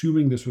 I'm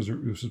assuming this was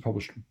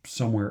published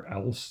somewhere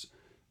else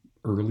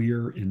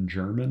earlier in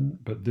German,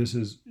 but this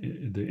is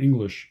the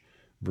English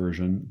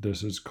version.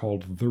 This is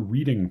called The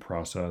Reading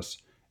Process,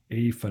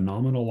 a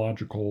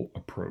Phenomenological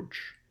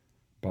Approach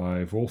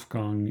by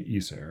Wolfgang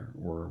Iser,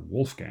 or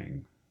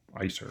Wolfgang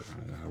Iser,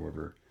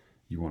 however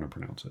you want to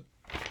pronounce it.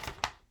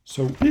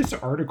 So this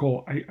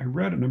article I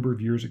read a number of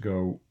years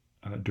ago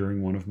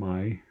during one of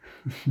my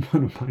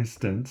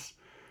stints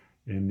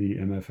in the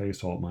MFA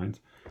salt mines,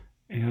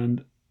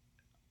 and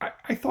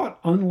I thought,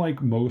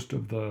 unlike most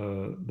of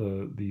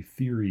the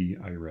theory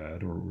I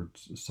read, or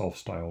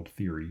self-styled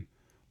theory,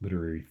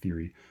 literary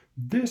theory,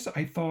 this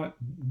I thought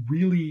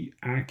really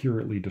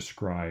accurately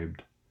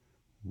described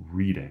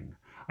reading.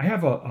 I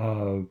have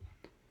a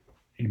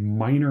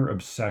minor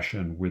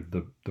obsession with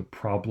the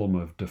problem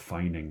of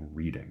defining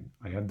reading.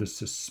 I have this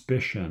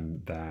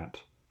suspicion that,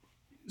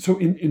 so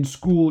in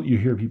school you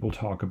hear people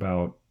talk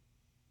about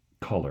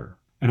color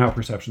and how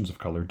perceptions of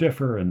color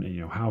differ,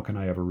 and how can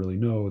I ever really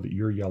know that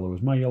your yellow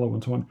is my yellow,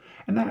 and so on.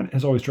 And that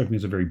has always struck me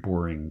as a very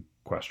boring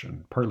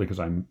question, partly because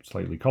I'm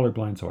slightly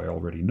colorblind, so I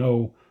already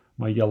know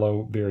my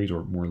yellow varies,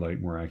 or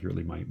more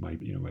accurately, my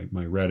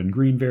red and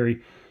green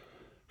vary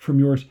from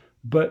yours.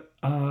 But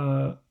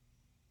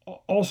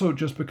also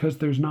just because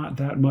there's not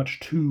that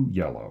much to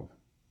yellow,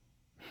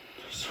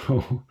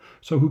 so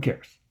who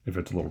cares if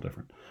it's a little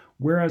different?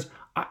 Whereas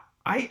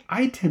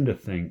I tend to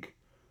think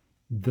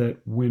that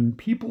when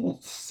people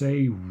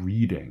say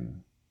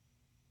reading,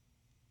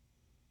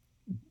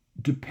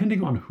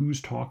 depending on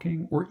who's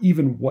talking or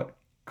even what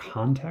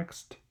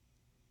context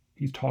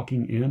he's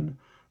talking in,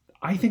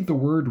 I think the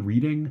word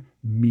reading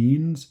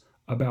means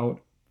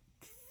about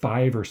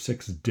 5 or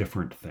 6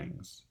 different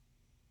things.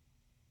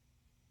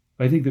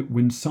 I think that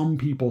when some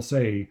people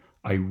say,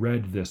 I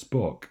read this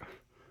book,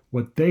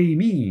 what they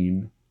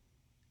mean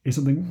is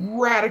something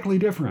radically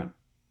different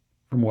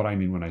from what I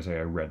mean when I say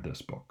I read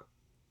this book,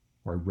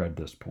 or I read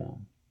this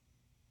poem,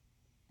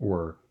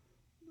 or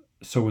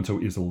so-and-so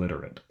is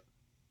illiterate.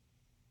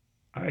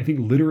 I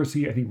think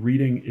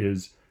reading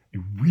is a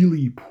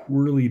really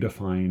poorly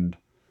defined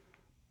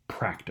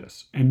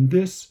practice. And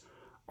this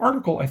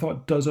article, I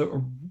thought, does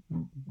a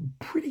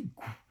pretty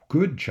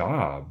good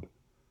job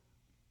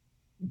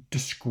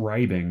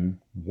describing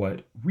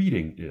what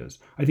reading is.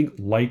 I think,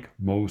 like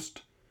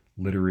most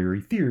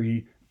literary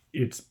theory,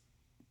 its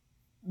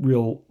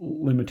real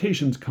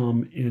limitations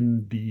come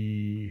in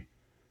the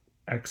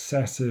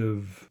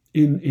excessive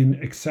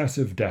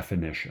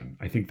definition.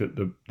 I think that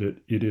that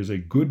it is a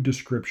good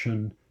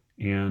description,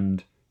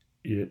 and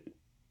it,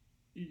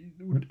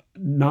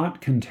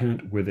 not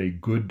content with a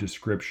good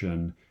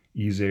description,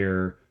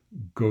 Iser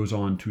goes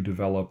on to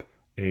develop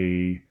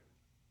a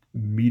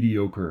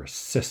mediocre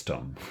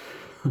system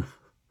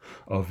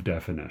of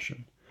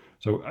definition.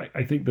 So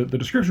I think that the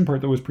description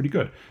part, though, is pretty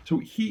good. So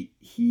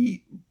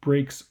he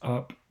breaks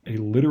up a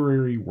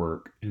literary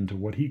work into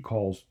what he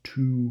calls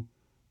 2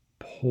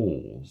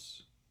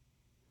 poles,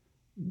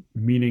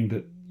 meaning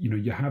that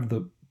you have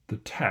the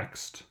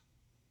text,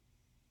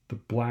 the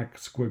black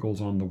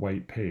squiggles on the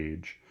white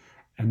page,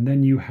 and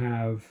then you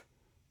have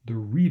the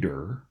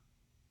reader.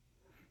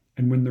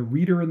 And when the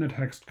reader and the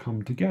text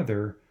come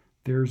together,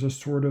 there's a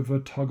sort of a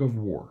tug of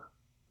war.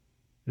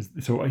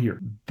 So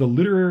here, the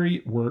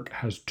literary work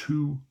has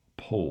 2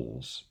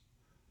 poles,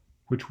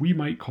 which we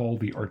might call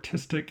the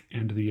artistic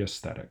and the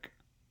aesthetic.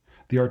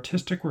 The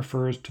artistic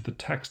refers to the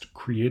text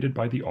created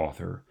by the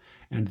author,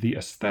 and the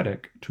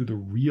aesthetic to the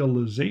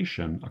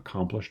realization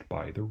accomplished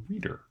by the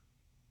reader.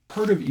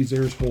 Part of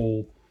Iser's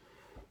whole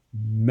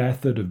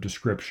method of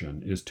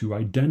description is to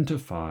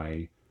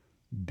identify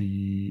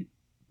the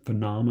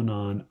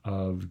phenomenon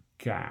of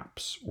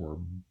gaps or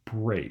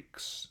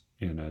breaks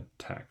in a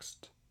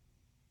text.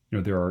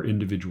 There are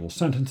individual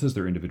sentences,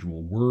 there are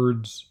individual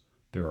words,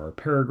 there are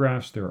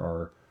paragraphs, there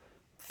are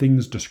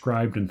things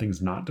described and things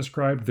not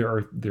described. There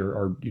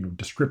are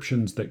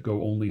descriptions that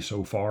go only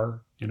so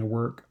far in a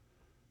work.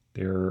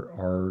 There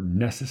are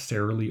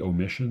necessarily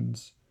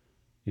omissions.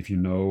 If you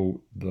know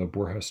the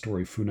Borges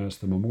story Funes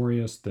the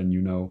Memorias, then you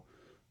know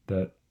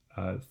that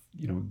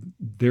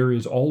there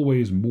is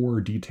always more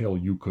detail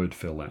you could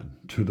fill in,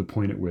 to the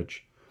point at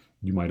which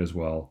you might as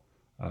well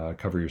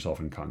cover yourself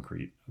in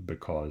concrete,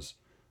 because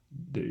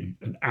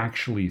an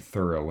actually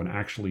thorough and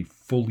actually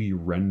fully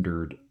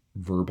rendered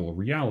verbal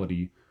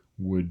reality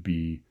would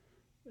be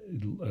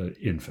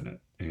infinite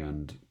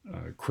and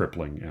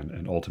crippling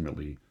and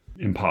ultimately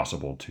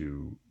impossible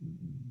to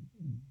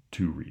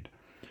read.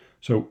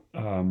 So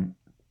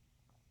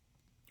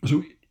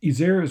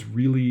Isère is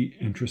really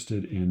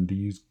interested in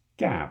these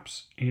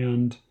gaps,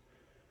 and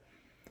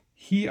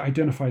he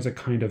identifies a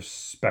kind of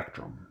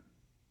spectrum.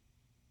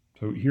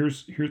 So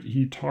here's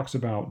he talks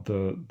about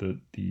the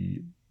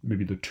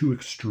maybe the two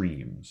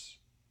extremes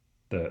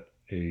that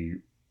a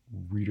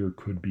reader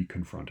could be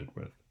confronted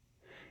with.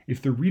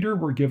 If the reader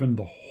were given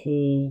the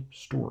whole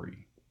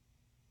story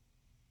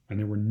and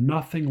there were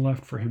nothing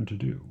left for him to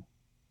do,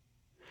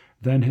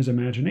 then his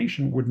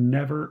imagination would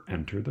never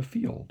enter the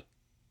field.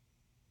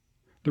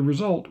 The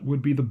result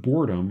would be the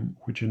boredom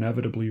which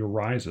inevitably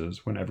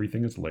arises when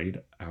everything is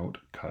laid out,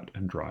 cut,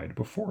 and dried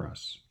before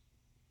us.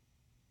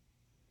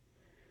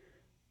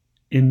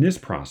 In this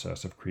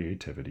process of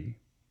creativity,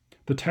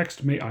 the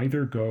text may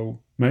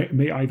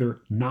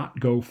either not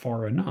go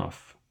far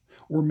enough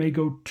or may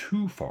go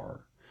too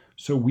far.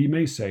 So we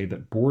may say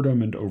that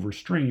boredom and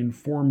overstrain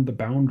form the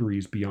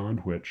boundaries beyond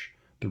which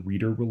the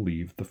reader will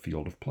leave the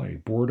field of play.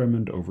 Boredom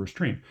and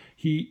overstrain.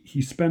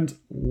 He spends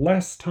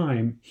less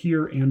time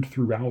here and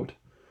throughout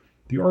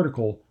the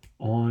article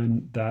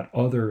on that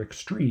other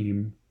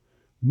extreme,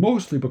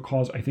 mostly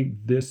because I think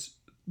this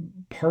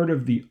part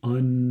of the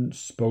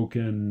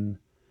unspoken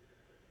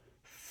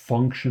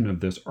function of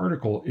this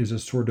article is a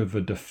sort of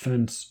a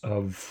defense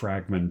of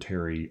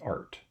fragmentary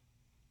art.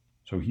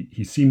 So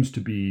he seems to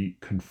be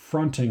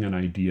confronting an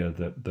idea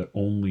that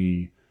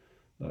only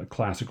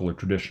classical or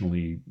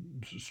traditionally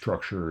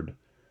structured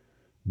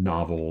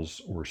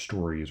novels or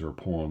stories or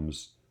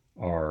poems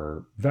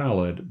are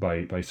valid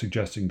by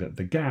suggesting that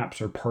the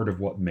gaps are part of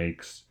what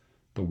makes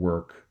the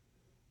work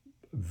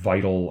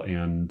vital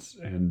and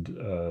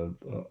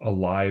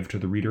alive to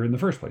the reader in the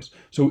first place.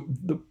 So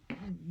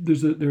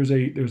there's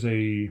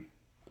a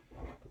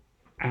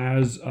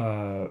as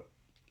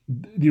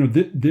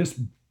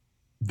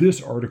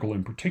this article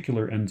in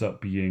particular ends up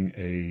being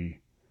a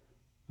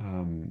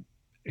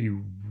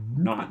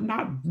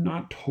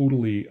not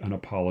totally an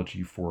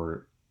apology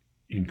for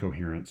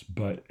incoherence,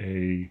 but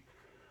a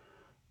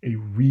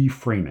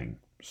reframing,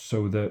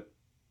 so that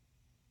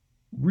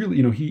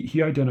really,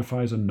 he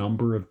identifies a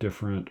number of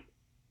different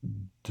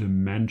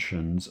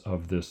dimensions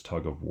of this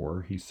tug of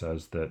war. He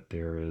says that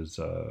there is,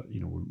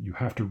 you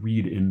have to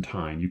read in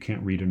time. You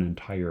can't read an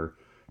entire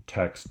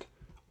text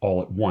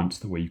all at once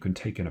the way you can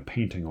take in a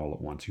painting all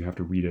at once. You have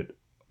to read it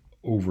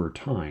over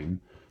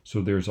time.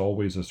 So there's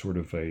always a sort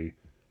of a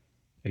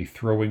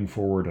throwing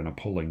forward and a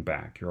pulling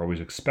back. You're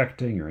always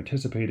expecting, you're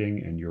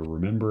anticipating, and you're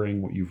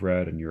remembering what you've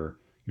read, and you're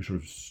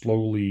sort of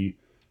slowly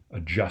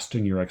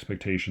adjusting your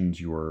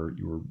expectations. You're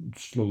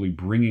slowly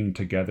bringing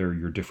together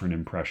your different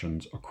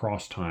impressions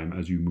across time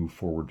as you move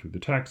forward through the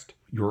text.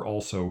 You're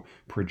also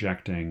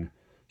projecting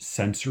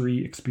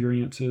sensory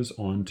experiences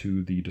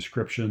onto the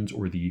descriptions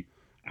or the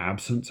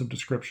absence of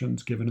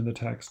descriptions given in the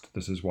text.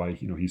 This is why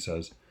he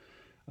says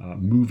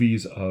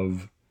movies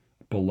of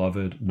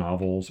beloved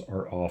novels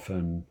are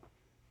often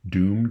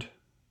doomed,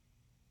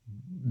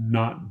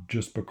 not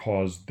just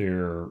because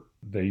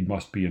they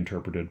must be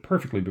interpreted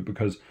perfectly, but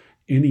because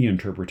any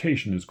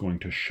interpretation is going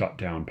to shut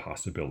down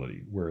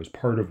possibility. Whereas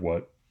part of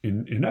what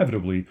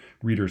inevitably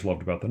readers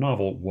loved about the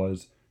novel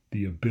was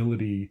the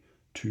ability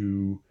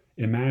to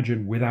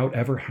imagine without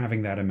ever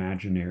having that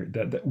imaginary,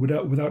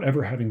 without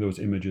ever having those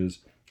images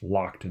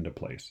locked into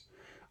place.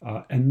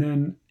 And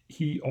then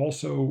he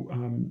also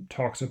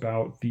talks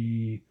about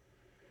the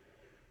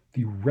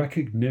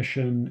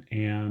recognition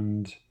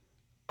and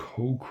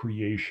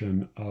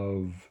co-creation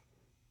of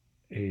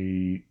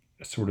a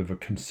sort of a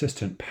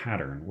consistent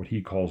pattern, what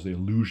he calls the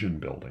illusion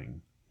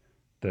building,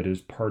 that is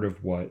part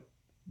of what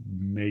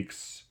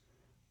makes,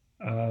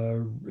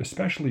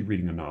 especially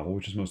reading a novel,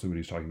 which is mostly what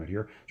he's talking about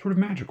here, sort of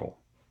magical.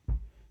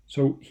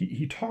 So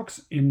he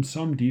talks in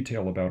some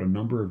detail about a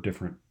number of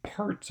different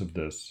parts of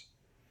this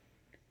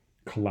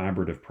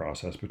collaborative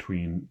process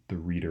between the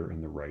reader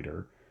and the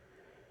writer.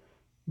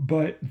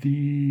 But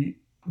the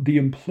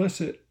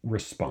implicit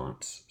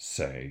response,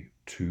 say,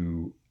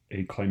 to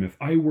a claim, if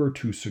I were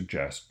to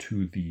suggest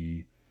to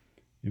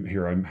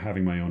here I'm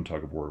having my own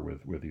tug of war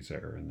with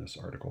Isère in this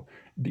article,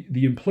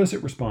 the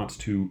implicit response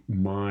to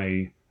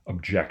my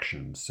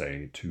objection,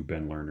 say, to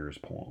Ben Lerner's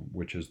poem,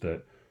 which is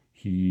that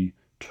he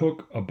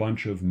took a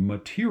bunch of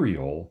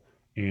material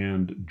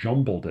and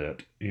jumbled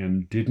it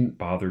and didn't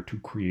bother to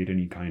create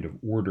any kind of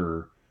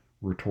order,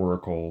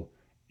 rhetorical,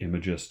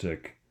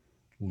 imagistic,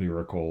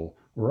 lyrical,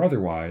 or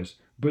otherwise,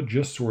 but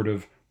just sort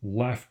of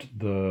left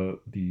the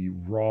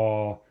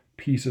raw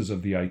pieces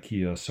of the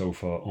IKEA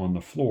sofa on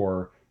the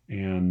floor,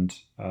 and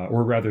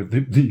or rather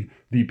the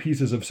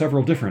pieces of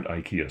several different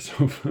IKEA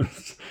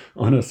sofas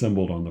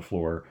unassembled on the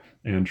floor,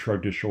 and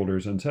shrugged his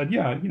shoulders and said,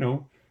 yeah,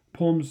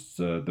 poems,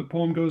 the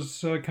poem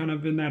goes kind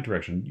of in that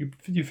direction.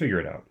 You figure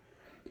it out.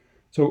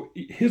 So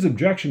his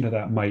objection to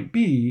that might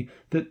be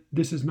that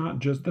this is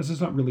not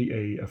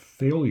really a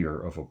failure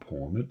of a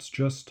poem.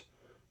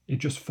 It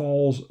just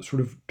falls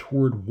sort of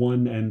toward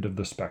one end of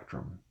the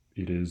spectrum.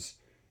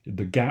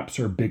 The gaps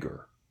are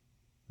bigger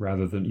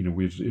rather than,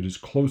 it is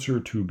closer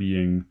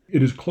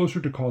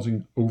to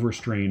causing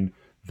overstrain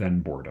than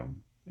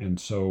boredom. And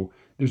so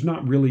there's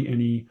not really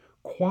any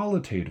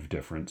qualitative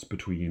difference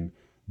between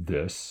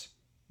this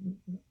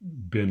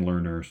Bin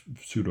Lerner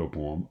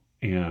pseudopoem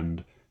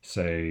and,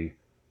 say,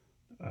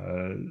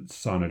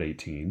 Sonnet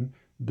 18.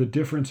 The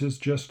difference is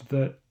just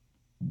that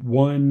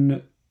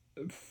one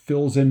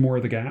fills in more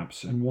of the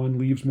gaps and one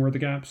leaves more of the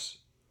gaps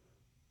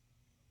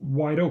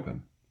wide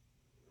open.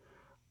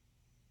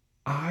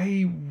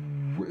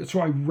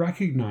 So I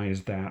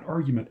recognize that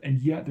argument,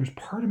 and yet there's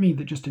part of me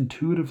that just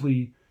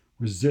intuitively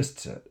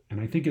resists it. And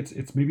I think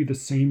it's maybe the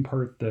same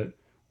part that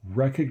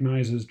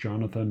recognizes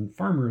Jonathan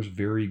Farmer's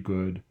very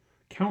good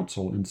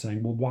counsel in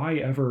saying, well,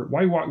 why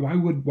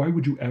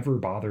would you ever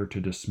bother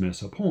to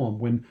dismiss a poem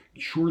when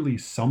surely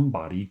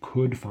somebody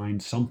could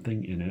find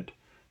something in it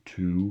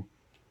to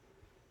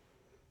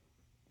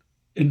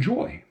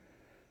enjoy?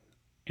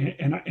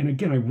 And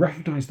again, I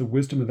recognize the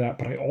wisdom of that,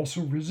 but I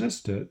also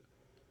resist it.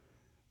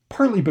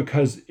 Partly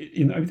because,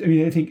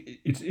 I think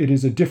it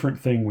is a different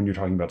thing when you're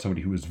talking about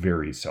somebody who is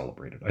very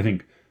celebrated. I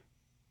think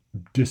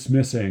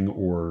dismissing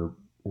or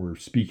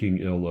speaking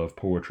ill of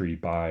poetry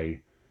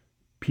by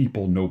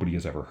people nobody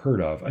has ever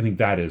heard of, I think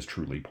that is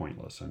truly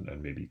pointless and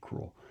maybe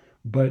cruel.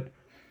 But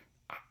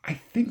I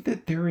think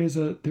that there is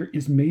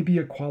maybe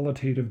a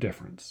qualitative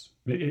difference.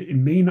 It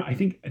may not. I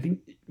think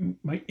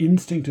my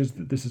instinct is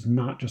that this is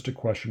not just a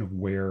question of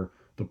where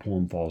the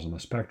poem falls on the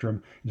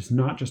spectrum. It's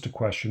not just a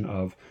question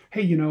of,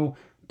 hey,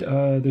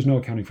 there's no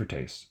accounting for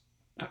taste.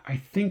 I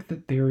think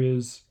that there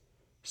is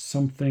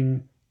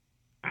something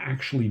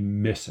actually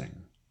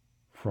missing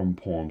from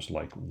poems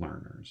like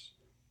Lerner's.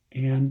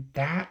 And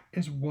that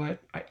is what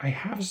I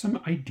have some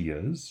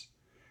ideas.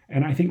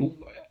 And I think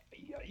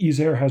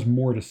Isère has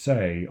more to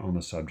say on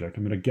the subject.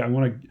 I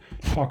want to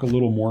talk a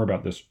little more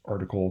about this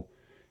article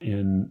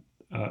in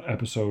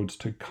episodes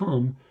to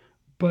come.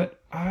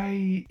 But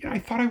I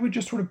thought I would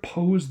just sort of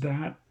pose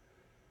that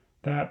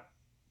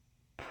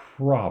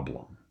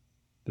problem.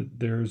 That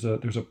there's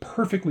a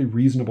perfectly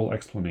reasonable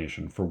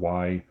explanation for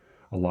why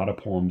a lot of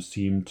poems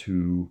seem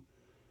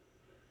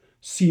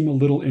a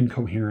little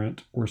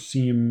incoherent or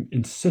seem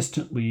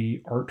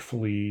insistently,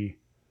 artfully,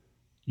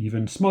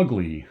 even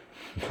smugly,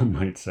 one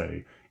might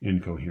say,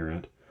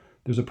 incoherent.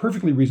 There's a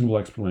perfectly reasonable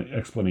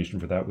explanation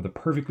for that with a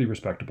perfectly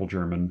respectable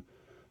German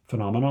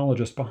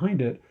phenomenologist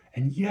behind it,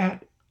 and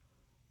yet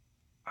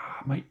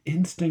my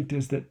instinct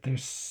is that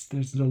there's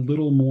a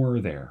little more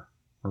there,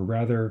 or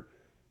rather,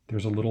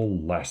 there's a little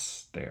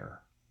less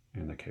there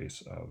in the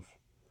case of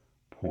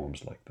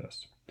poems like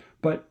this.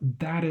 But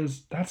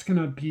that's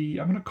gonna be,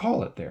 I'm gonna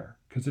call it there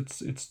because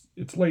it's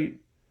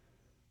late.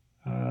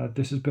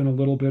 This has been a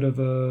little bit of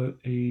a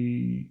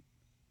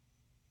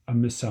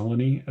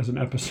miscellany as an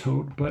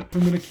episode, but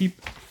I'm gonna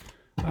keep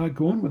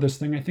going with this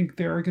thing. I think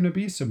there are gonna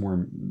be some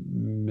more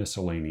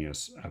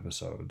miscellaneous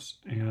episodes,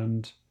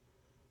 and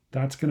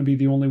that's gonna be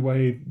the only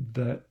way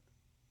that.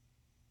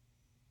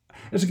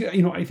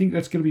 I think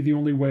that's going to be the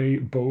only way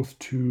both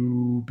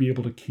to be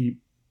able to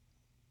keep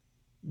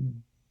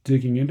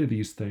digging into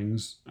these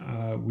things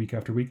week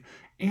after week,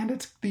 and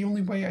it's the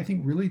only way I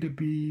think really to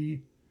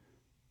be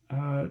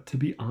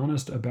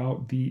honest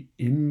about the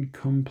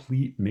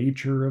incomplete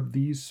nature of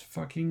these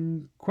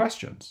fucking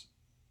questions.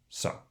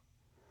 So,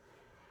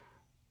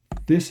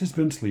 this has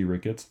been Slee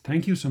Ricketts.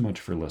 Thank you so much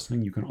for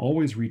listening. You can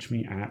always reach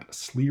me at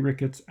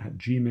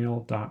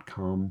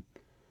sleericketts@gmail.com.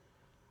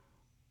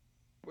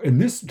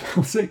 And this,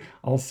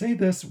 I'll say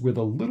this with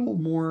a little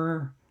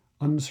more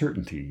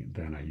uncertainty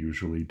than I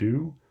usually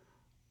do.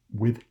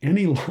 With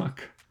any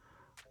luck,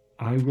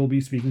 I will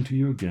be speaking to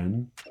you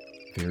again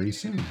very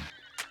soon.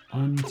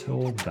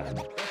 Until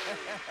then.